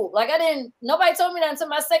school. Like nobody told me that until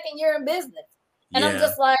my second year in business. And I'm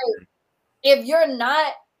just like, if you're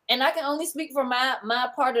not, and I can only speak for my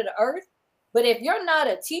part of the earth, but if you're not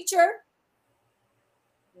a teacher,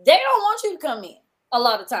 they don't want you to come in a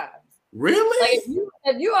lot of times. Really? Like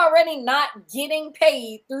if you already not getting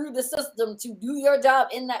paid through the system to do your job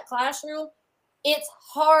in that classroom, it's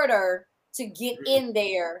harder to get in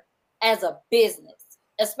there as a business,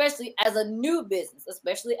 especially as a new business,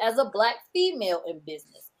 especially as a Black female in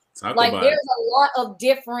business. There's a lot of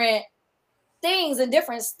different things and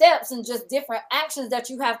different steps and just different actions that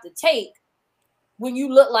you have to take when you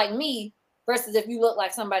look like me versus if you look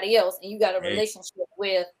like somebody else and you got a relationship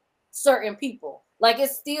with certain people. Like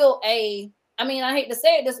it's still I hate to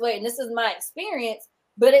say it this way, and this is my experience,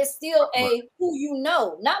 but it's still who you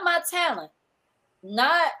know, not my talent,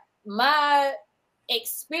 not my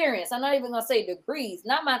experience. I'm not even gonna say degrees,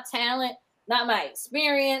 not my talent, not my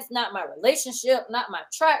experience, not my relationship, not my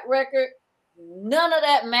track record. None of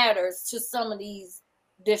that matters to some of these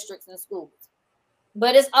districts and schools.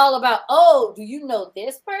 But it's all about, oh, do you know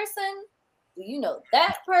this person? Do you know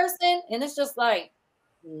that person? And it's just like,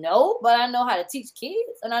 no, but I know how to teach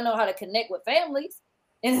kids and I know how to connect with families.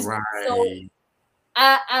 And so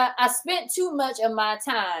I spent too much of my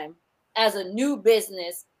time as a new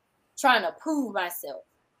business trying to prove myself.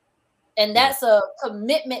 And that's a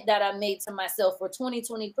commitment that I made to myself for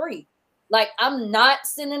 2023. Like I'm not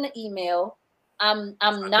sending an email. I'm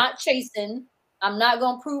not chasing. I'm not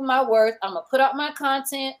gonna prove my worth. I'm gonna put out my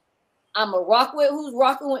content. I'm gonna rock with who's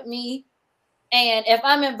rocking with me. And if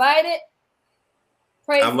I'm invited,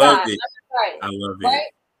 praise God. I'm invited, I love it. Right?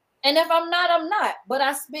 And if I'm not, I'm not. But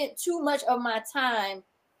I spent too much of my time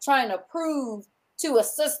trying to prove to a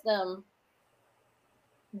system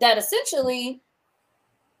that essentially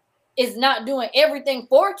is not doing everything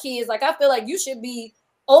for kids. Like I feel like you should be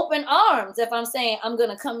open arms if I'm saying I'm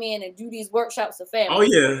gonna come in and do these workshops for families.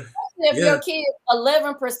 Oh yeah. If your kid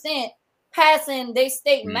 11% passing they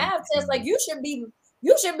state math test, like you should be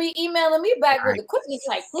emailing me back with the quickness,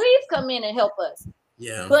 like please come in and help us.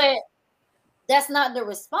 Yeah. But that's not the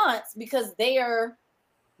response because their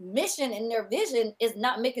mission and their vision is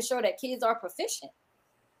not making sure that kids are proficient.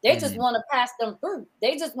 They just want to pass them through.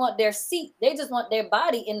 They just want their seat. They just want their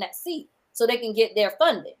body in that seat so they can get their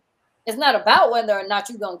funding. It's not about whether or not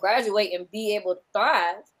you're going to graduate and be able to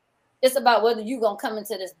thrive. It's about whether you're going to come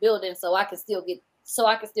into this building so I can still get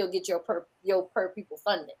your per pupil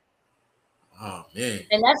funding. Oh man.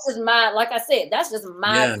 And that's just like I said, that's just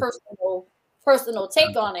my personal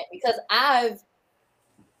take on it because I've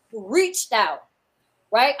reached out,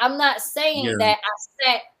 right? I'm not saying that I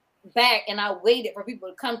sat back and I waited for people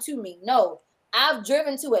to come to me. No, I've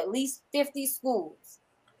driven to at least 50 schools.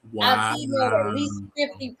 Wow. I've emailed at least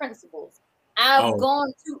 50 principals. I've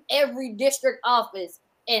gone to every district office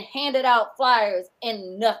and handed out flyers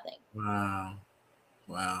and nothing. Wow.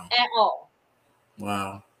 At all.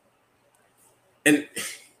 Wow. And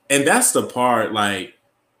that's the part, like,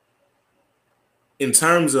 in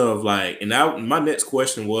terms of like, and my next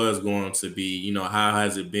question was going to be, how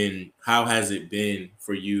has it been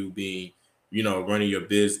for you being, running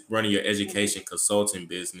your education consulting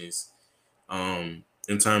business,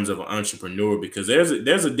 in terms of an entrepreneur, because there's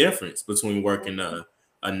a difference between working a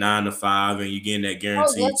 9 to 5 and you getting that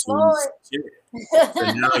guaranteed So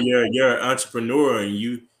now you're an entrepreneur and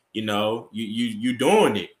you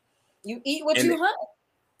doing it. You eat what you hunt.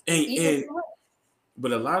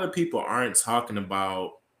 But a lot of people aren't talking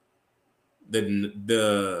about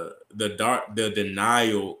the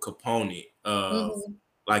denial component of,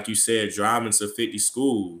 like you said, driving to 50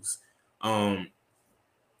 schools.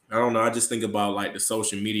 I don't know. I just think about like the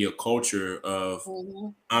social media culture of Mm-hmm.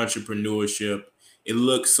 entrepreneurship. It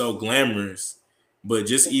looks so glamorous, but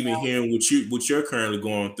just even hearing what you're currently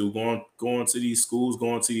going through, going to these schools,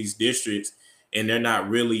 going to these districts, and they're not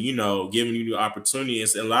really, giving you the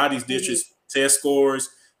opportunities. And a lot of these Mm-hmm. districts test scores,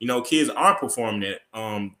 kids are performing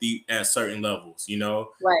at certain levels,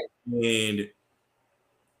 Right. and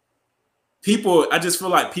people, I just feel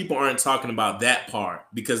like people aren't talking about that part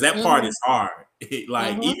because that part Mm-hmm. is hard.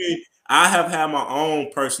 Like Mm-hmm. even I have had my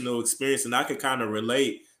own personal experience and I can kind of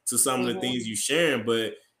relate to some of the Mm-hmm. things you sharing,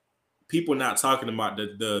 but people not talking about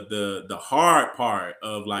the hard part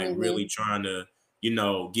of like Mm-hmm. really trying to,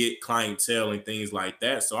 get clientele and things like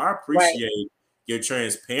that. So I Right. appreciate your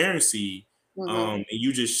transparency, Mm-hmm. and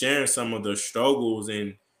you just sharing some of the struggles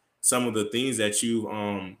and some of the things that you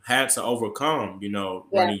had to overcome, Yeah.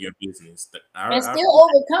 running your business. And I still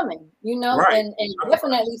overcoming, right. and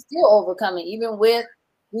definitely still overcoming, even with,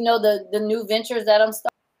 the new ventures that I'm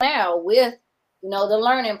starting now with, the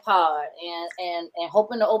learning pod and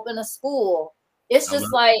hoping to open a school. It's I love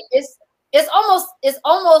just like it's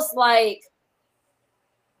almost like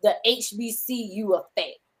the HBCU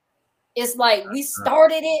effect. It's like we that.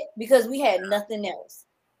 started it because we had nothing else.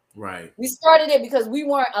 Right. We started it because we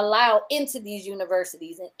weren't allowed into these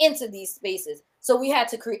universities and into these spaces. So we had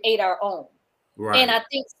to create our own. And Right. I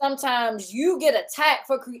think sometimes you get attacked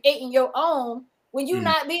for creating your own when you're Mm,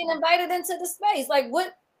 not being invited into the space. Like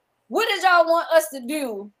what did y'all want us to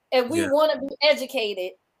do if we yeah. want to be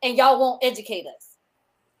educated and y'all won't educate us?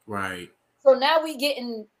 Right. So now we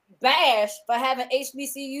getting bashed for having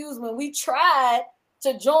HBCUs when we tried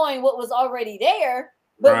to join what was already there,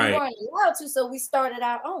 but we Right. weren't allowed to, so we started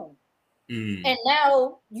our own. Mm, And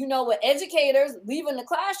now, with educators leaving the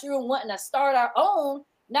classroom wanting to start our own,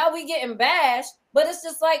 now we getting bashed. But it's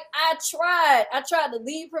just like I tried to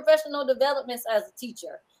lead professional developments as a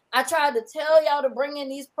teacher. I tried to tell y'all to bring in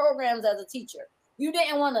these programs as a teacher. You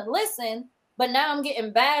didn't want to listen, but now I'm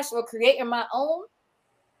getting bashed for creating my own.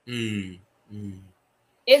 mm, mm.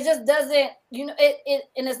 It just doesn't, it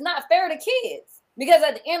and it's not fair to kids because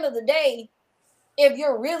at the end of the day, if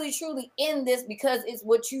you're really truly in this because it's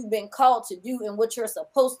what you've been called to do and what you're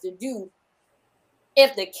supposed to do,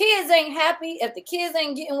 if the kids ain't happy, if the kids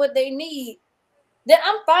ain't getting what they need, then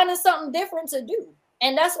I'm finding something different to do.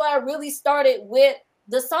 And that's why I really started with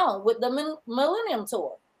the song, with the Millennium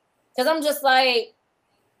Tour. Because I'm just like,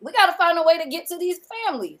 we got to find a way to get to these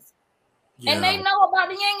families. And Yeah. they know about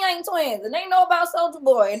the Yang Yang twins, and they know about Soldier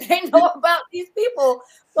Boy, and they know about these people.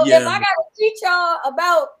 So if Yeah. I gotta teach y'all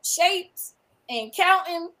about shapes and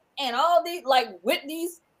counting and all these, like with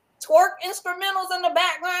these twerk instrumentals in the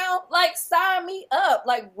background, like sign me up.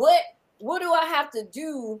 Like what do I have to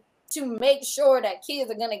do to make sure that kids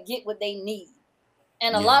are gonna get what they need?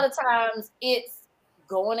 And a Yeah. lot of times it's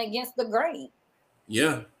going against the grain.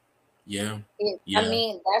 Yeah. Yeah. I Yeah.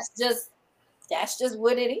 mean, that's just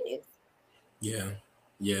what it is. Yeah.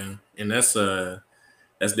 Yeah. And that's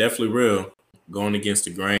definitely real. Going against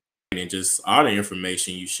the grain and just all the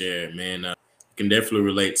information you shared, man. Can definitely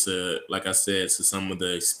relate to, like I said, to some of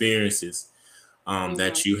the experiences Mm-hmm,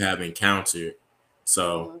 that you have encountered.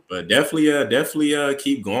 So, mm-hmm. but definitely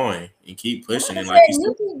keep going and keep And pushing. like I And like you said, said,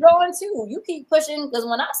 you keep going too. You keep pushing because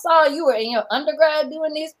when I saw you were in your undergrad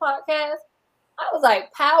doing these podcasts, I was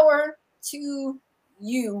like, power to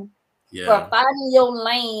you for yeah. finding your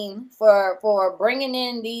lane for bringing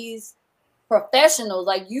in these professionals.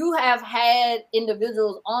 Like you have had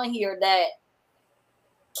individuals on here that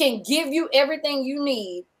can give you everything you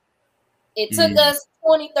need. It took Mm, us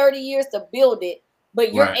 20, 30 years to build it,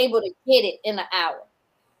 but you're right. able to get it in an hour.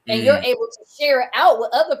 And you're Mm, able to share it out with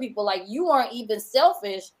other people. Like you aren't even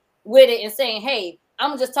selfish with it and saying, hey,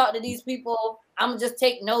 I'm gonna just talk to these people, I'm gonna just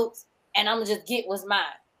take notes, and I'm gonna just get what's mine.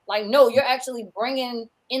 Like, no, you're actually bringing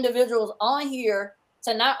individuals on here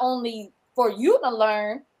to not only for you to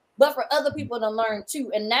learn, but for other people to learn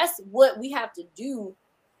too. And that's what we have to do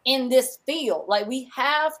in this field. Like, we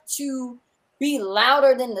have to be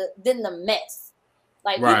louder than the mess.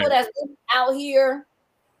 Like right. people that's out here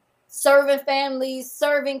serving families,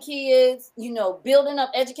 serving kids, building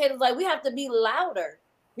up educators. Like we have to be louder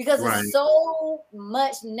because Right. there's so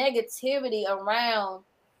much negativity around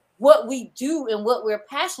what we do and what we're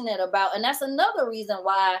passionate about. And that's another reason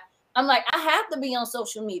why I'm like, I have to be on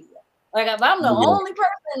social media. Like if I'm the Yeah. only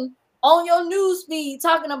person on your news feed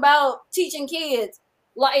talking about teaching kids,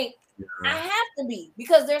 like I have to be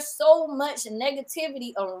because there's so much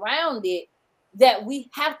negativity around it that we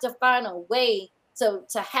have to find a way to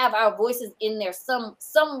have our voices in there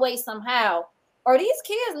some way somehow, or these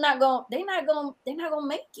kids they're not gonna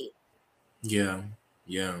make it. Yeah.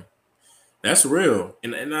 Yeah. That's real.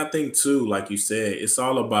 And I think too, like you said, it's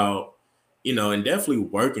all about, and definitely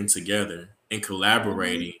working together and Mm-hmm.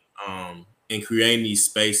 collaborating, and creating these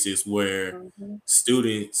spaces where Mm-hmm.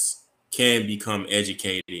 students can become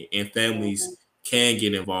educated and Mm-hmm. families can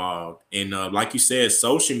get involved. And like you said,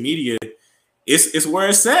 social media, it's where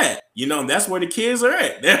it's at. That's where the kids are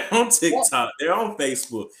at. They're on Yep. TikTok, they're on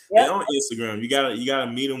Facebook, they're Yep. on Instagram. You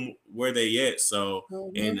gotta meet them where they at. So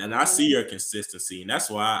Mm-hmm. and I see Mm-hmm. your consistency, and that's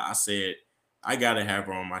why I said I gotta have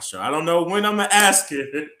her on my show. I don't know when I'm gonna ask her,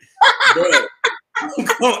 but I'm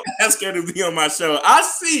gonna ask her to be on my show. I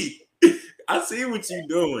see what you're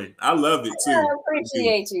doing. I love it too. I I do.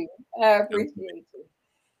 appreciate you. I appreciate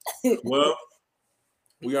you. Well,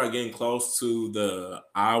 we are getting close to the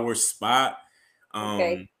hour spot.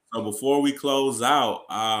 Okay. So before we close out,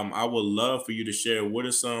 I would love for you to share what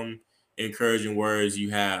are some encouraging words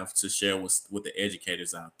you have to share with the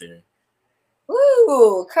educators out there.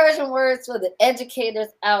 Woo! Encouraging words for the educators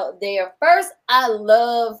out there. First, I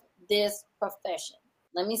love this profession.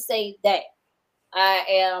 Let me say that. I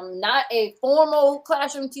am not a formal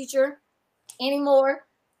classroom teacher anymore,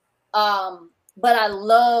 but I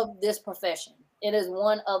love this profession. It is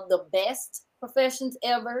one of the best professions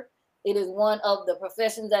ever. It is one of the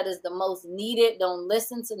professions that is the most needed. Don't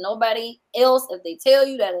listen to nobody else if they tell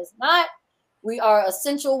you that it's not. We are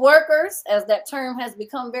essential workers, as that term has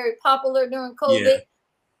become very popular during Yeah, COVID.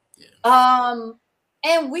 yeah.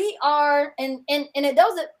 And we are, and it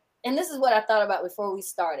doesn't, and this is what I thought about before we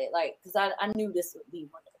started, like, because I knew this would be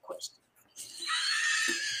one of the questions.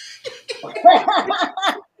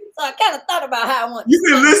 So I kind of thought about how I want to You've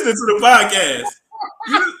been say it. listening to the podcast.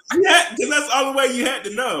 Because that's the only way you had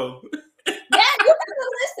to know. Yeah, you got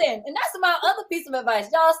to listen. And that's my other piece of advice.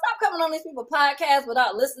 Y'all stop coming on these people podcasts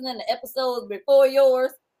without listening to episodes before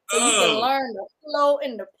yours so you can Oh, learn the flow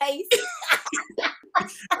and the pace.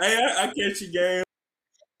 hey, I catch you, game.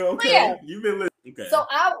 But yeah, Okay, you've been listening. Okay.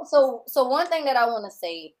 so one thing that I want to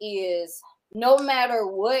say is no matter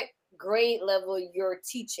what grade level you're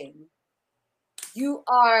teaching, you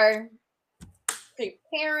are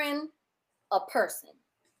preparing a person.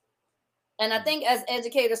 And I think as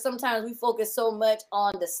educators, sometimes we focus so much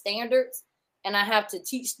on the standards, and I have to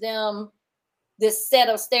teach them this set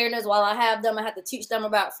of standards. While I have to teach them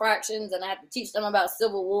about fractions, and I have to teach them about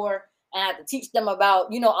Civil War, and I have to teach them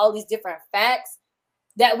about, all these different facts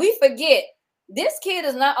that we forget. This kid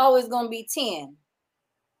is not always going to be 10,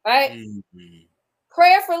 right? Mm-hmm.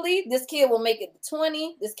 Prayerfully, this kid will make it to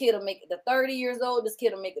 20. This kid will make it to 30 years old. This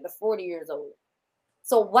kid will make it to 40 years old.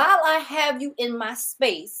 So while I have you in my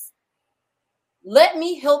space, let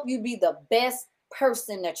me help you be the best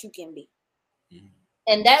person that you can be. Mm-hmm.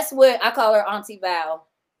 And that's what I call her Auntie Val.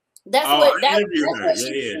 That's Oh, what I that's interviewed that's her. what Yeah,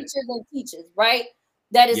 she yeah, preaches and teaches, right?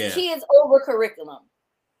 That is yeah. kids over curriculum.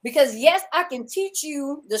 Because yes, I can teach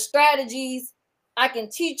you the strategies, I can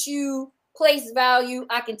teach you place value,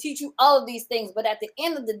 I can teach you all of these things, but at the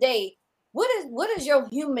end of the day, what is your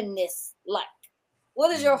humanness like? What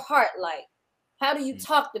is your Mm-hmm. heart like? How do you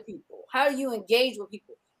talk to people? How do you engage with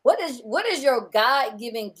people? What is your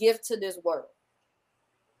God-given gift to this world?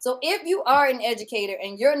 So if you are an educator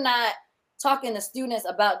and you're not talking to students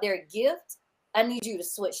about their gift, I need you to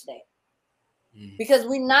switch that. Mm-hmm. Because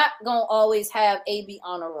we're not going to always have AB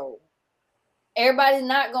honor roll. Everybody's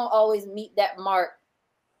not going to always meet that mark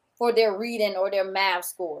for their reading or their math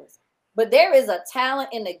scores. But there is a talent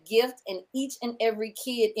and a gift in each and every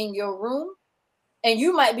kid in your room. And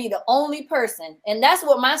you might be the only person. And that's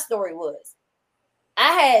what my story was.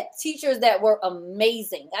 I had teachers that were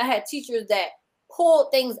amazing. I had teachers that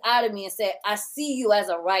pulled things out of me and said, I see you as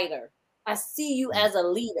a writer. I see you as a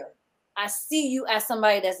leader. I see you as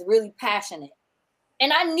somebody that's really passionate.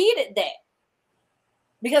 And I needed that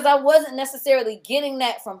because I wasn't necessarily getting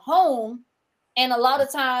that from home. And a lot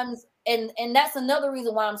of times, and that's another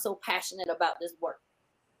reason why I'm so passionate about this work.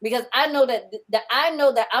 Because I know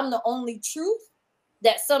that I'm the only truth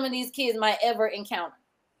that some of these kids might ever encounter.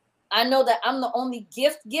 I know that I'm the only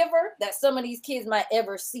gift giver that some of these kids might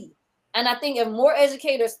ever see. And I think if more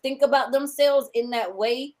educators think about themselves in that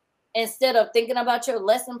way, instead of thinking about your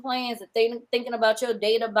lesson plans and thinking about your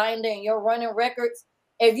data binder and your running records,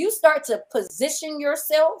 if you start to position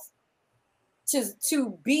yourself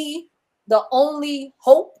to be the only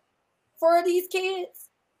hope for these kids,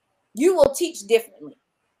 you will teach differently.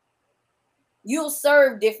 You'll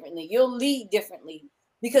serve differently. You'll lead differently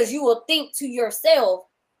because you will think to yourself,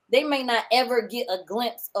 they may not ever get a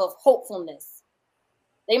glimpse of hopefulness.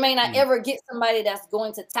 They may not ever get somebody that's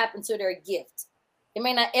going to tap into their gift. They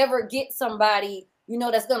may not ever get somebody,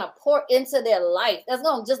 that's going to pour into their life, that's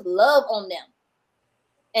going to just love on them.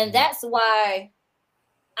 And that's why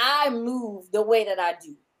I move the way that I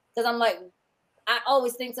do. Because I'm like, I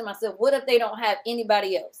always think to myself, what if they don't have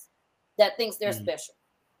anybody else that thinks they're special?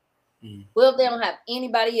 What if they don't have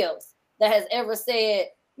anybody else that has ever said,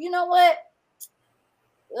 you know what?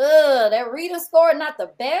 That reading score, not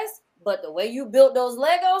the best, but the way you built those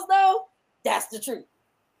Legos, though, that's the truth.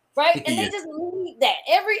 Right? And they just need that.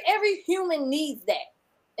 Every human needs that.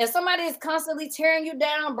 If somebody is constantly tearing you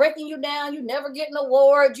down, breaking you down, you never get an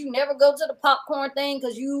award, you never go to the popcorn thing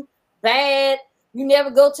because you bad, you never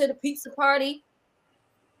go to the pizza party.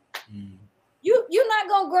 You're not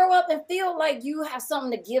gonna grow up and feel like you have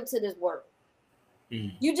something to give to this world.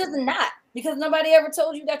 You just not, because nobody ever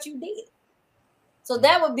told you that you did. So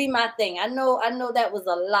that would be my thing. I know that was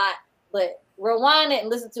a lot, but rewind it and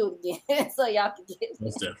listen to it again so y'all can get it.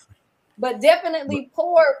 Most definitely. But definitely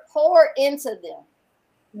pour into them.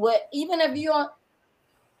 What, even if you don't,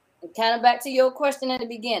 kind of back to your question at the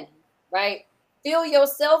beginning, right? Fill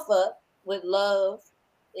yourself up with love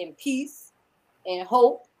and peace and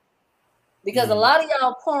hope, because a lot of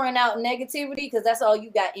y'all pouring out negativity because that's all you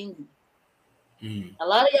got in you. A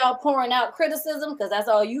lot of y'all pouring out criticism because that's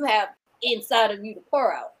all you have inside of you to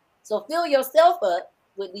pour out. So fill yourself up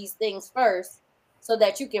with these things first so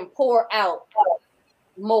that you can pour out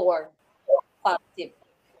more positivity.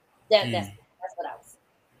 That's what I was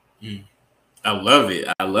saying. I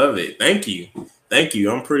love it. Thank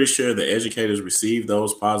you. I'm pretty sure the educators received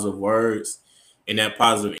those positive words and that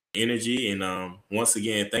positive energy. And once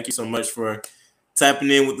again, thank you so much for tapping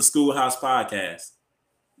in with the Schoolhouse Podcast.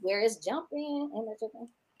 Where is jumping?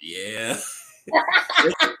 Yeah.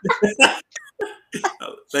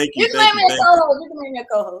 Thank you. You can make me a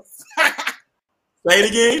co-host. Say it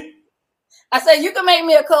again. I said you can make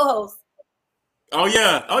me a co-host. Oh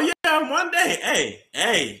yeah. One day.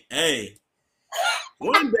 Hey.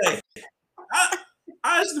 One day.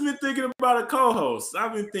 I just been thinking about a co-host.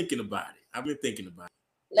 I've been thinking about it.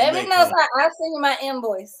 Let me know. I'll send you my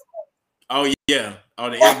invoice. Oh yeah. Oh,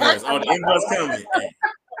 the invoice. The invoice coming.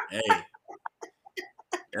 Hey.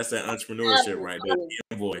 That's that entrepreneurship right there. The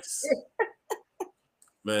invoice.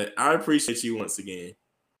 But I appreciate you once again.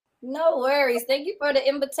 No worries. Thank you for the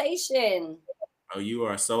invitation. Oh, you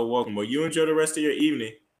are so welcome. Well, you enjoy the rest of your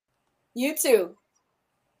evening. You too.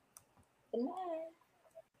 Good night.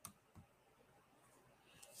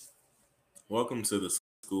 Welcome to the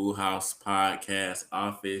Schoolhouse Podcast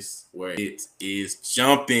office, where it is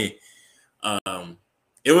jumping.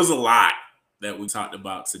 It was a lot that we talked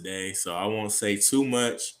about today, so I won't say too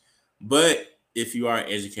much. But if you are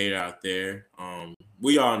an educator out there,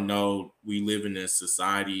 we all know we live in a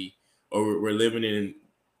society, or we're living in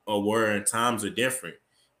a world, times are different.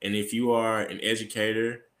 And if you are an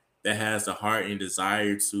educator that has the heart and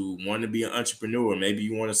desire to want to be an entrepreneur, maybe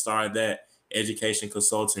you want to start that education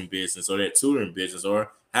consulting business or that tutoring business,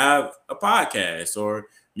 or have a podcast, or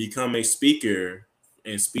become a speaker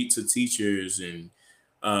and speak to teachers and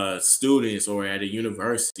students, or at a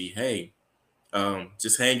university, hey,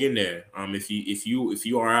 just hang in there. If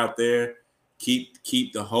you are out there,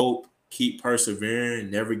 keep the hope, keep persevering,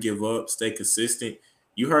 never give up, stay consistent.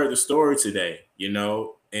 You heard the story today,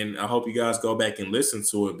 and I hope you guys go back and listen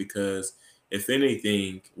to it, because if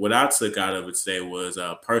anything, what I took out of it today was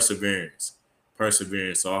perseverance.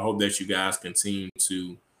 So I hope that you guys continue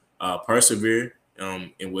to persevere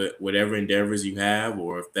in whatever endeavors you have,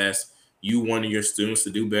 or if that's you wanting your students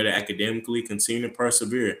to do better academically, continue to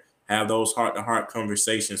persevere. Have those heart-to-heart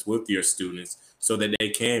conversations with your students so that they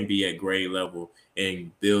can be at grade level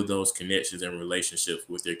and build those connections and relationships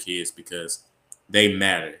with their kids, because they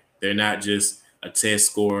matter. They're not just a test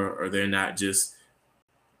score, or they're not just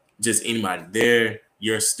anybody. They're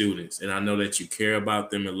your students. And I know that you care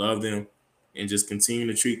about them and love them, and just continue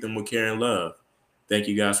to treat them with care and love. Thank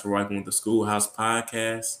you guys for rocking with the Schoolhouse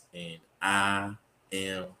Podcast, and I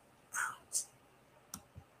am